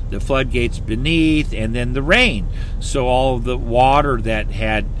opened, the floodgates beneath, and then the rain. So all of the water that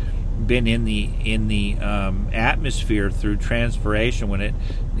had been in the atmosphere through transpiration, when it,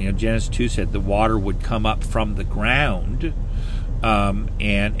 Genesis 2 said the water would come up from the ground, and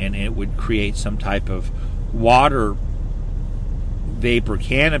it would create some type of water vapor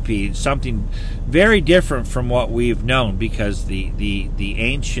canopy, something very different from what we've known, because the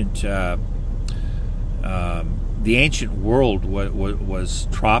ancient world was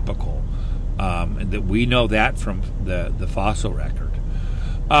tropical, and that we know that from the fossil record.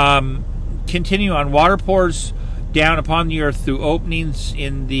 Continue on. Water pours down upon the earth through openings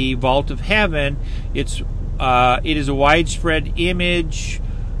in the vault of heaven. It is a widespread image.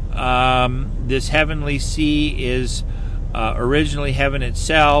 This heavenly sea is originally heaven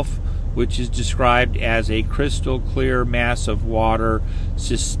itself, which is described as a crystal clear mass of water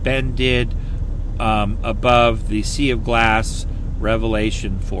suspended above the sea of glass,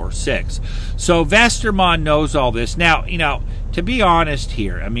 Revelation 4:6. So Westermann knows all this. Now, to be honest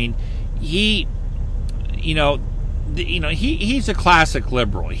here, I mean, he's a classic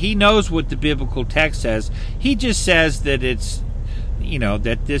liberal. He knows what the biblical text says. He just says that it's,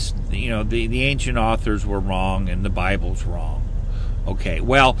 the ancient authors were wrong and the Bible's wrong. Okay,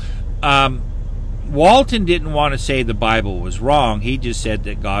 well, Walton didn't want to say the Bible was wrong. He just said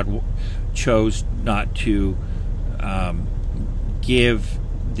that God chose not to give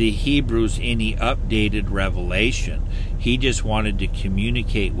the Hebrews any updated revelation. He just wanted to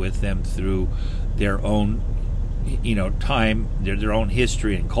communicate with them through their own, time, their own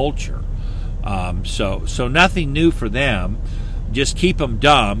history and culture. So nothing new for them. Just keep them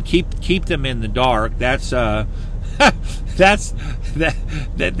dumb. Keep them in the dark. That's that's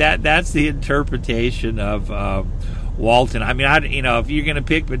the interpretation of Walton. I mean, if you're going to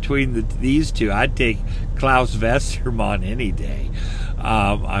pick between these two, I'd take Klaus Westermann any day.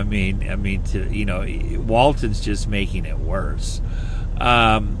 Walton's just making it worse.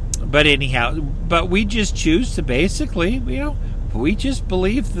 But anyhow, we just choose to basically, we just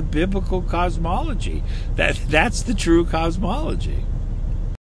believe the biblical cosmology. That's the true cosmology.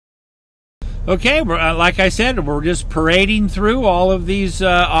 Okay, like I said, we're just parading through all of these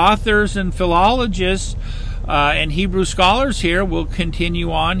authors and philologists and Hebrew scholars here. We'll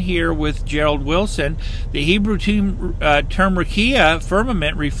continue on here with Gerald Wilson. The Hebrew term Rakiah,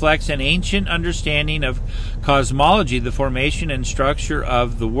 firmament, reflects an ancient understanding of cosmology, the formation and structure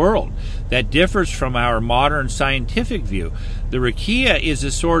of the world, that differs from our modern scientific view. The Rakiah is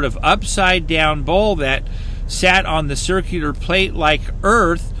a sort of upside-down bowl that sat on the circular plate like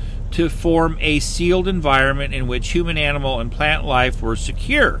Earth, to form a sealed environment in which human, animal, and plant life were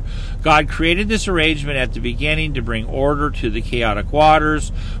secure. God created this arrangement at the beginning to bring order to the chaotic waters,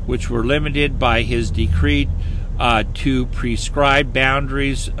 which were limited by his decree to prescribed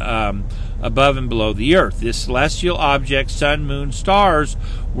boundaries above and below the earth. This celestial object, sun, moon, stars,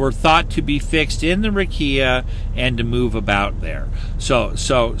 were thought to be fixed in the Rakiya and to move about there. So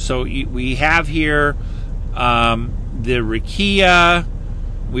we have here the Rakiya.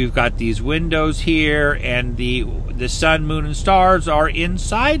 We've got these windows here, and the sun, moon, and stars are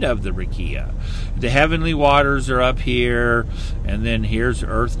inside of the Rakiya. The heavenly waters are up here, and then here's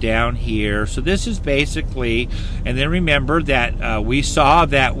earth down here. So this is basically, and then remember that we saw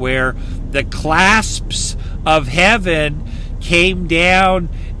that where the clasps of heaven came down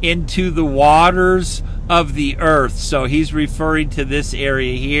into the waters of the earth. So he's referring to this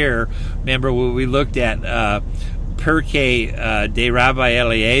area here. Remember when we looked at Pirkei deRabbi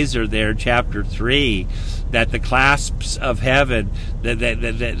Eliezer there, chapter 3, that the clasps of heaven,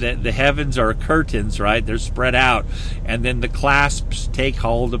 the heavens are curtains, right? They're spread out, and then the clasps take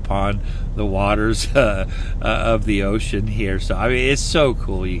hold upon the waters of the ocean here. So I mean, it's so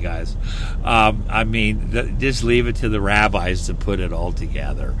cool, you guys. I mean, just leave it to the rabbis to put it all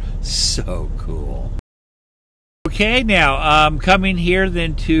together. So cool. Okay, now coming here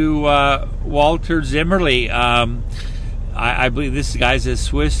then to Walter Zimmerli. I believe this guy's a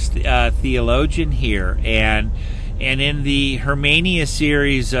Swiss theologian here, and in the Hermania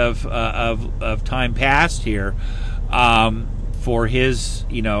series of time past here, for his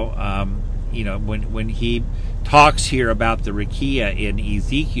when he talks here about the Rakiya in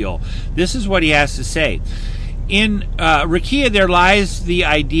Ezekiel, this is what he has to say. In Rakiya, there lies the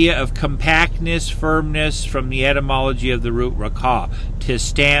idea of compactness, firmness, from the etymology of the root rakah, to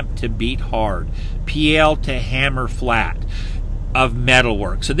stamp, to beat hard, piel, to hammer flat, of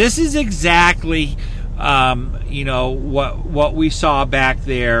metalwork. So this is exactly, what we saw back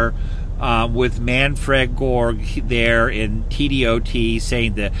there with Manfred Gorg there in TDOT,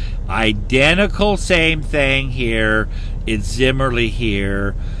 saying the identical same thing here. It's Zimmerli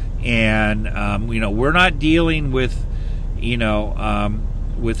here. And we're not dealing with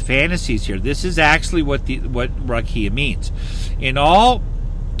with fantasies here. This is actually what Rakiya means. In all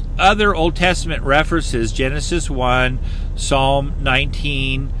other Old Testament references, Genesis 1, Psalm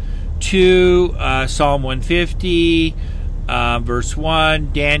 19, 2, Psalm 150, verse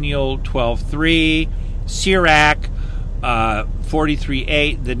 1, Daniel 12:3, Sirach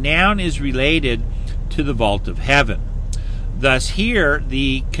 43:8, the noun is related to the vault of heaven. Thus here,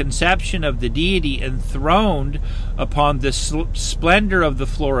 the conception of the deity enthroned upon the splendor of the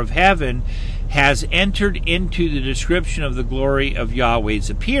floor of heaven has entered into the description of the glory of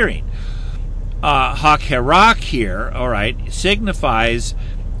Yahweh's appearing. Hakerak here, all right, signifies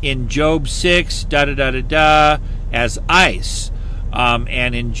in Job 6, as ice,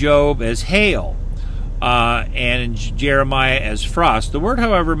 and in Job as hail, and in Jeremiah as frost. The word,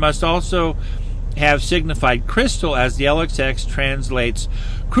 however, must also have signified crystal, as the LXX translates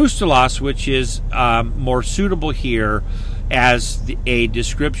krustalos, which is more suitable here as a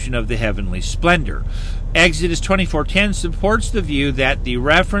description of the heavenly splendor. Exodus 24:10 supports the view that the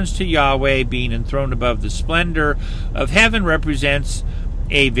reference to Yahweh being enthroned above the splendor of heaven represents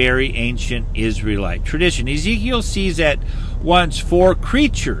a very ancient Israelite tradition. Ezekiel sees at once four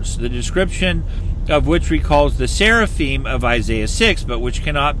creatures, the description of which recalls the seraphim of Isaiah 6, but which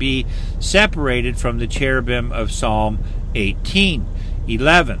cannot be separated from the cherubim of Psalm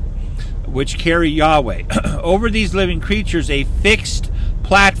 18:11, which carry Yahweh. Over these living creatures, a fixed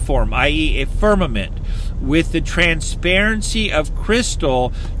platform, i.e. a firmament, with the transparency of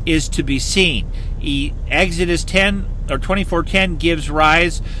crystal is to be seen. Exodus 24:10 gives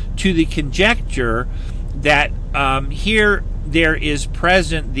rise to the conjecture that here there is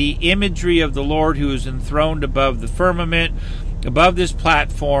present the imagery of the Lord who is enthroned above the firmament. Above this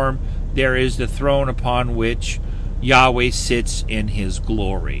platform there is the throne upon which Yahweh sits in his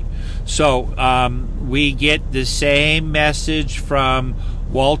glory. So we get the same message from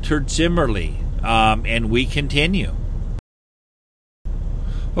Walter Zimmerli, and we continue.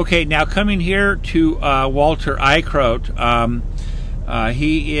 Okay, now coming here to Walter Eichrodt.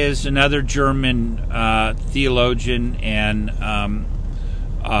 He is another German theologian and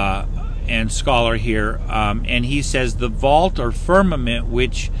scholar here, and he says the vault or firmament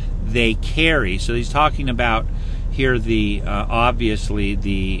which they carry. So he's talking about here the obviously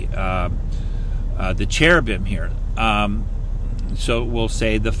the cherubim here. so we'll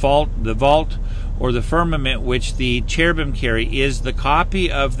say the vault or the firmament which the cherubim carry is the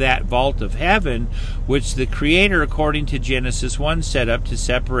copy of that vault of heaven which the Creator, according to Genesis 1, set up to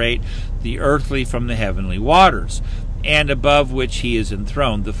separate the earthly from the heavenly waters, and above which he is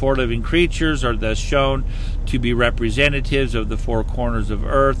enthroned. The four living creatures are thus shown to be representatives of the four corners of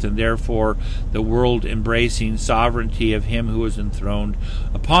earth, and therefore the world-embracing sovereignty of him who is enthroned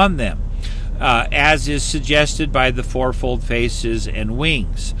upon them, as is suggested by the fourfold faces and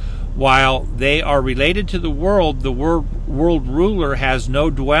wings. While they are related to the world ruler has no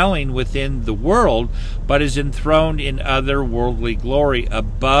dwelling within the world, but is enthroned in otherworldly glory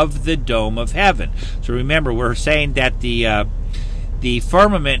above the dome of heaven. So remember, we're saying that the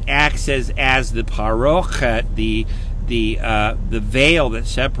firmament acts as the parochet, the veil that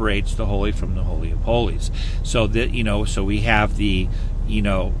separates the holy from the holy of holies. So that so we have the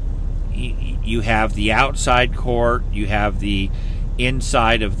you have the outside court, you have the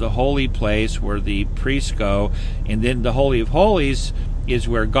inside of the holy place where the priests go, and then the Holy of Holies is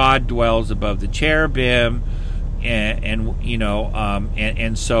where God dwells above the cherubim,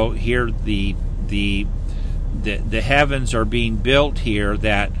 and so here the heavens are being built here.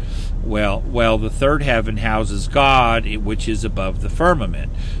 That the third heaven houses God, which is above the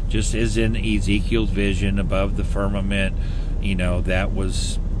firmament, just as in Ezekiel's vision above the firmament, that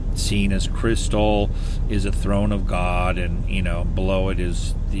was seen as crystal, is a throne of God, and below it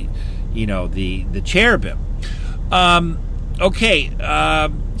is the cherubim. So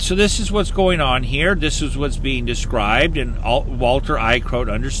this is what's going on here. This is what's being described, and Walter Eichrodt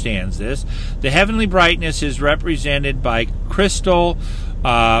understands this. The heavenly brightness is represented by crystal,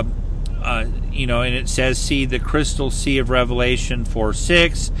 and it says, see the crystal sea of Revelation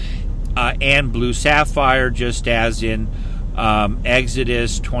 4:6, and blue sapphire, just as in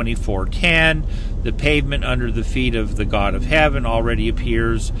Exodus 24:10. The pavement under the feet of the God of heaven already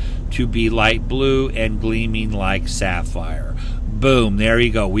appears to be light blue and gleaming like sapphire. Boom, there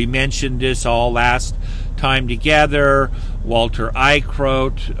you go. We mentioned this all last time together. Walter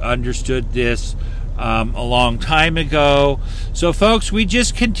Eichrodt understood this a long time ago. So folks, we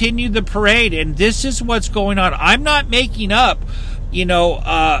just continued the parade, and this is what's going on. I'm not making up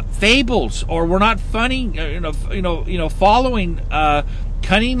fables, or we're not following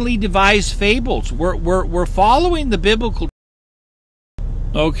cunningly devised fables. We're following the biblical.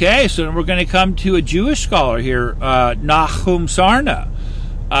 Okay, so we're going to come to a Jewish scholar here, Nahum Sarna.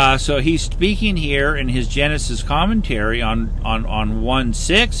 So he's speaking here in his Genesis commentary on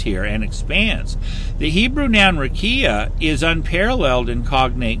 1:6 here, and expands. The Hebrew noun rakiya is unparalleled in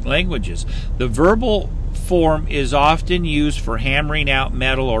cognate languages. The verbal form is often used for hammering out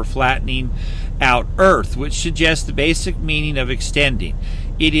metal or flattening out earth, which suggests the basic meaning of extending.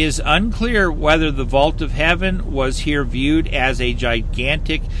 It is unclear whether the vault of heaven was here viewed as a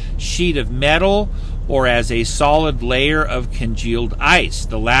gigantic sheet of metal or as a solid layer of congealed ice.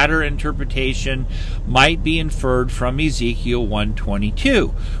 The latter interpretation might be inferred from Ezekiel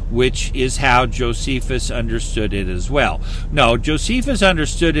 1:22, which is how Josephus understood it as well. No, Josephus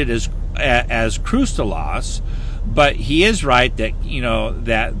understood it as krustalos, but he is right that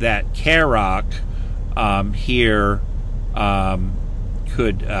that karak here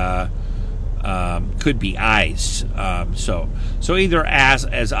could be ice. So either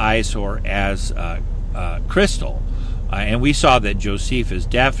as ice or as crystal, and we saw that Josephus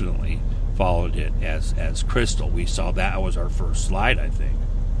definitely followed it as crystal. We saw that was our first slide, I think.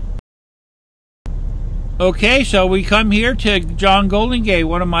 Okay, so we come here to John Goldingay,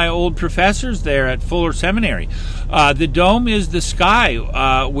 one of my old professors there at Fuller Seminary. The dome is the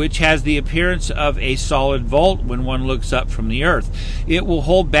sky, which has the appearance of a solid vault when one looks up from the earth. It will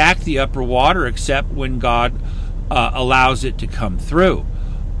hold back the upper water except when God allows it to come through.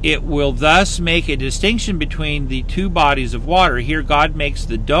 It will thus make a distinction between the two bodies of water. Here God makes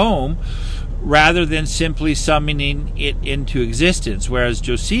the dome rather than simply summoning it into existence, whereas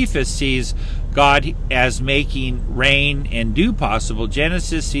Josephus sees God as making rain and dew possible.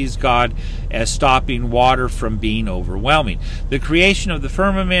 Genesis sees God as stopping water from being overwhelming. The creation of the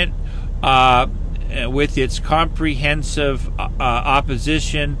firmament, with its comprehensive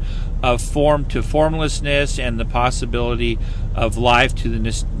opposition of form to formlessness and the possibility of life to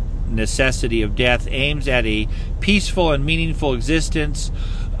the necessity of death, aims at a peaceful and meaningful existence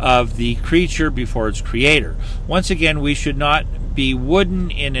of the creature before its creator. Once again, we should not be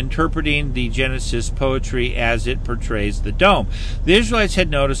wooden in interpreting the Genesis poetry as it portrays the dome. The Israelites had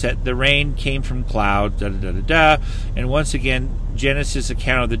noticed that the rain came from clouds, and once again, Genesis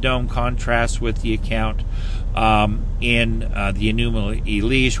account of the dome contrasts with the account in the Enuma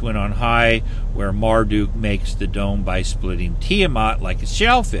Elish went on high, where Marduk makes the dome by splitting Tiamat like a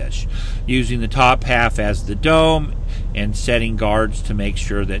shellfish, using the top half as the dome and setting guards to make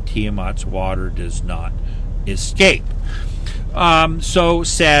sure that Tiamat's water does not escape. So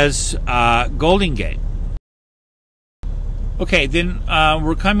says Golden Gate. Okay, then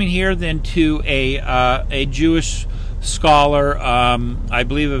we're coming here then to a Jewish scholar, I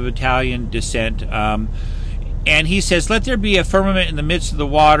believe of Italian descent, and he says, "Let there be a firmament in the midst of the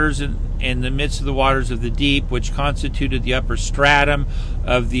waters, in the midst of the waters of the deep, which constituted the upper stratum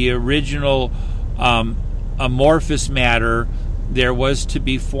of the original amorphous matter. There was to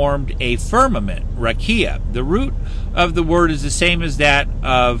be formed a firmament, rakia. The root of the word is the same as that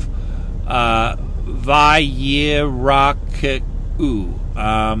of vayiraku,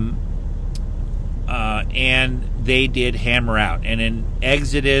 and they did hammer out." And in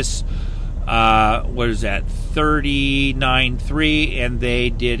Exodus, what is that, 39:3, and they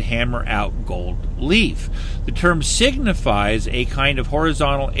did hammer out gold leaf. The term signifies a kind of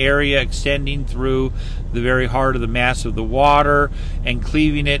horizontal area extending through the very heart of the mass of the water and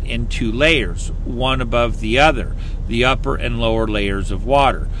cleaving it in two layers, one above the other, the upper and lower layers of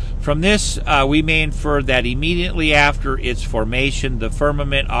water. From this, we may infer that immediately after its formation, the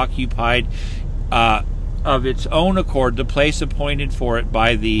firmament occupied of its own accord the place appointed for it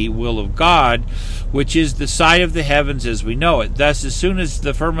by the will of God, which is the side of the heavens as we know it. Thus, as soon as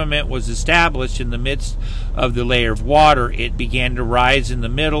the firmament was established in the midst of the layer of water, it began to rise in the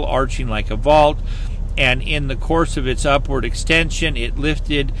middle, arching like a vault, and in the course of its upward extension, it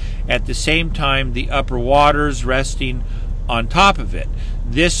lifted at the same time the upper waters, resting on top of it.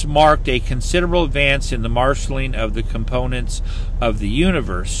 This marked a considerable advance in the marshalling of the components of the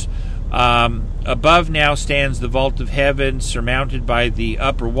universe. Above now stands the vault of heaven, surmounted by the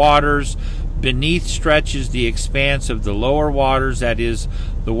upper waters. Beneath stretches the expanse of the lower waters, that is,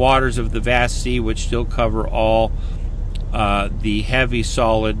 the waters of the vast sea, which still cover all the heavy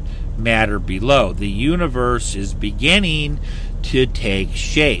solid matter below. The universe is beginning to take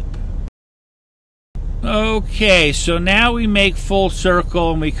shape. Okay, so now we make full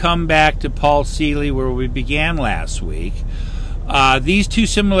circle and we come back to Paul Seeley where we began last week. These two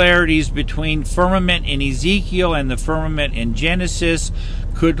similarities between firmament in Ezekiel and the firmament in Genesis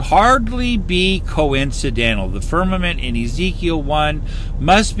could hardly be coincidental. The firmament in Ezekiel 1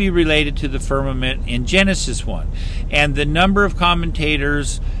 must be related to the firmament in Genesis 1. And the number of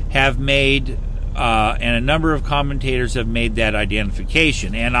commentators have made that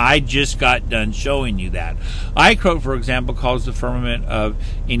identification, and I just got done showing you that. Eichrodt, for example, calls the firmament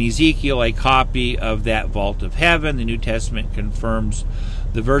in Ezekiel a copy of that vault of heaven. The New Testament confirms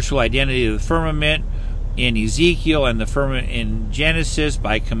the virtual identity of the firmament in Ezekiel and the firmament in Genesis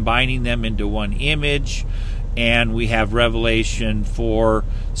by combining them into one image. And we have Revelation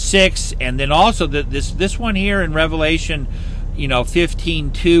 4:6, and then also this one here in Revelation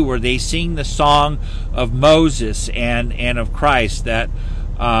 15:2, where they sing the song of Moses and of Christ, that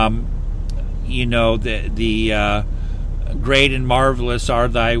the great and marvelous are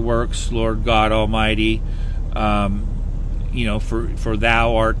thy works, Lord God Almighty, for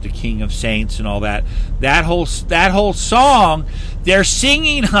thou art the King of saints, and all that. That whole song, they're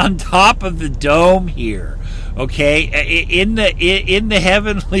singing on top of the dome here. Okay, in the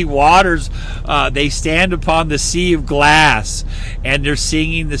heavenly waters, they stand upon the sea of glass, and they're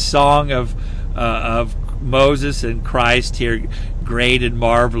singing the song of Moses and Christ here. Great and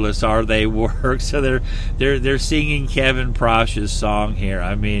marvelous are they works. So they're singing Kevin Prosh's song here.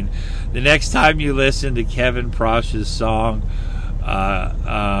 I mean, the next time you listen to Kevin Prosh's song,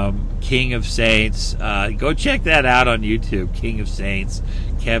 King of Saints, go check that out on YouTube. King of Saints,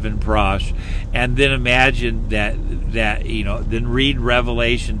 Kevin Prosh, and then imagine that then read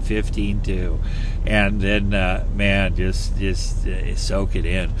Revelation 15:2, and then just soak it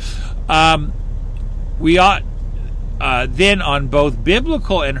in. We ought then, on both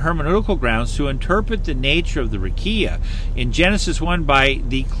biblical and hermeneutical grounds, to interpret the nature of the rakia in Genesis 1 by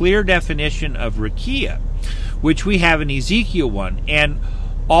the clear definition of rakia, which we have in Ezekiel 1, and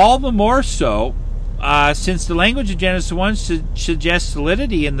all the more so since the language of Genesis 1 suggests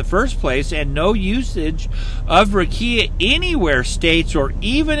solidity in the first place, and no usage of rakia anywhere states or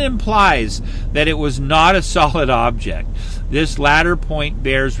even implies that it was not a solid object. This latter point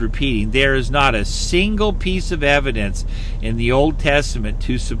bears repeating. There is not a single piece of evidence in the Old Testament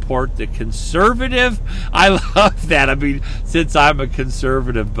to support the conservative. I love that. I mean, since I'm a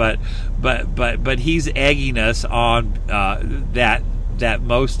conservative, but he's egging us on that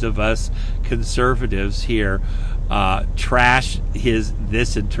most of us conservatives here trash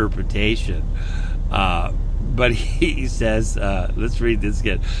this interpretation. but he says, let's read this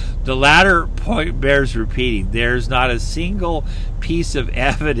again. The latter point bears repeating. There's not a single piece of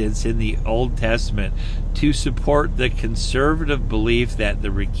evidence in the Old Testament to support the conservative belief that the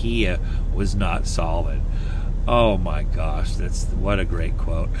Rakiya was not solid. Oh my gosh, what a great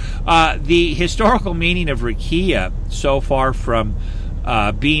quote. The historical meaning of Rakiya, so far from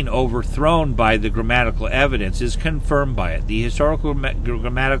being overthrown by the grammatical evidence, is confirmed by it. The historical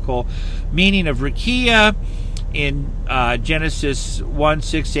grammatical meaning of Rakiya in Genesis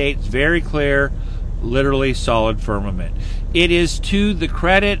 1:6-8 is very clear, literally solid firmament. It is to the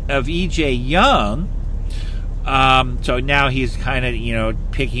credit of E.J. Young. So now he's kind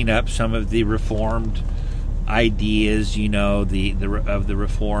of, picking up some of the Reformed ideas, of the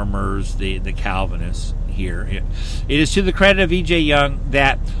Reformers, the Calvinists here. It is to the credit of E.J. Young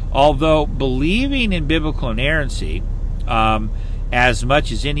that although believing in biblical inerrancy as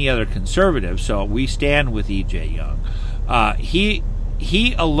much as any other conservative, so we stand with E.J. Young, he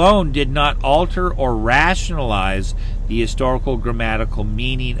alone did not alter or rationalize the historical grammatical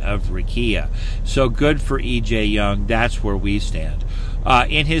meaning of Rakiya. So good for E.J. Young. That's where we stand.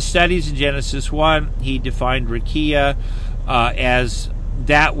 In his studies in Genesis 1, he defined Rakiya as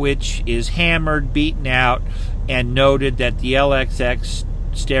that which is hammered, beaten out, and noted that the LXX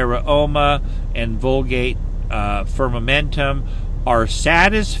stereoma and Vulgate firmamentum are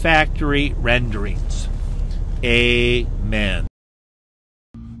satisfactory renderings. Amen.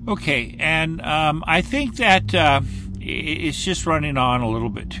 Okay, and I think that it's just running on a little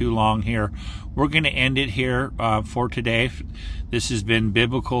bit too long here. We're going to end it here for today. This has been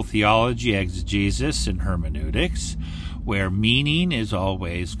Biblical Theology, Exegesis, and Hermeneutics, where meaning is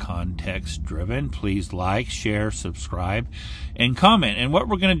always context-driven. Please like, share, subscribe, and comment. And what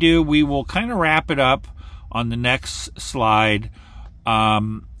we're going to do, we will kind of wrap it up on the next slide.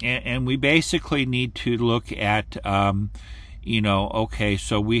 And we basically need to look at, okay,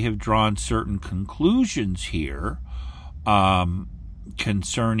 so we have drawn certain conclusions here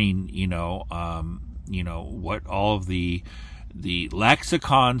concerning, what all of the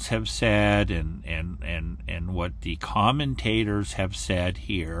lexicons have said and what the commentators have said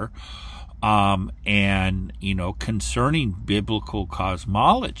here, and concerning biblical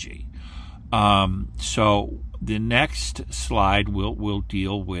cosmology. So the next slide we'll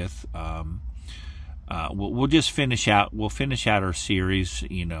deal with. We'll just finish out. We'll finish out our series,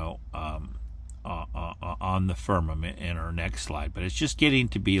 on the firmament in our next slide, but it's just getting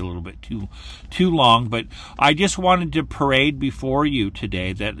to be a little bit too long. But I just wanted to parade before you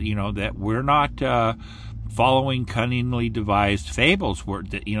today that that we're not following cunningly devised fables.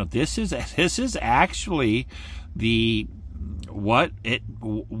 This is actually what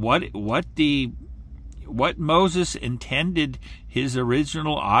Moses intended his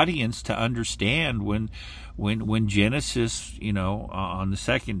original audience to understand when Genesis, on the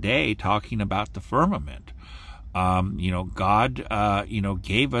second day, talking about the firmament. God,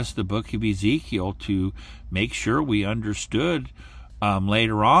 gave us the book of Ezekiel to make sure we understood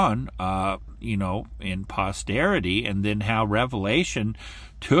later on, in posterity, and then how Revelation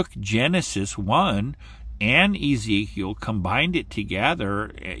took Genesis 1 and Ezekiel, combined it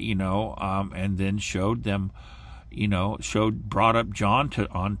together, and then showed them, brought up John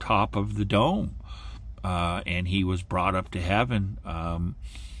on top of the dome, and he was brought up to heaven,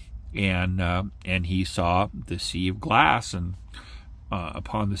 and he saw the sea of glass, and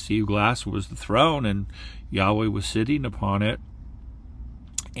upon the sea of glass was the throne, and Yahweh was sitting upon it,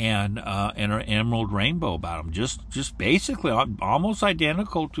 and an emerald rainbow about him, just basically almost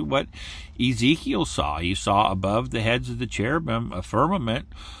identical to what Ezekiel saw. He saw above the heads of the cherubim a firmament,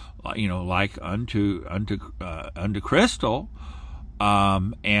 like unto crystal,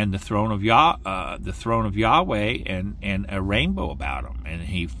 and the throne of Yahweh, and a rainbow about him, and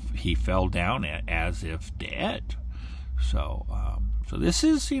he fell down as if dead. So this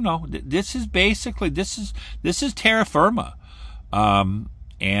is this is basically this is terra firma.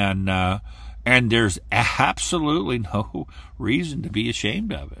 And there's absolutely no reason to be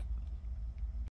ashamed of it.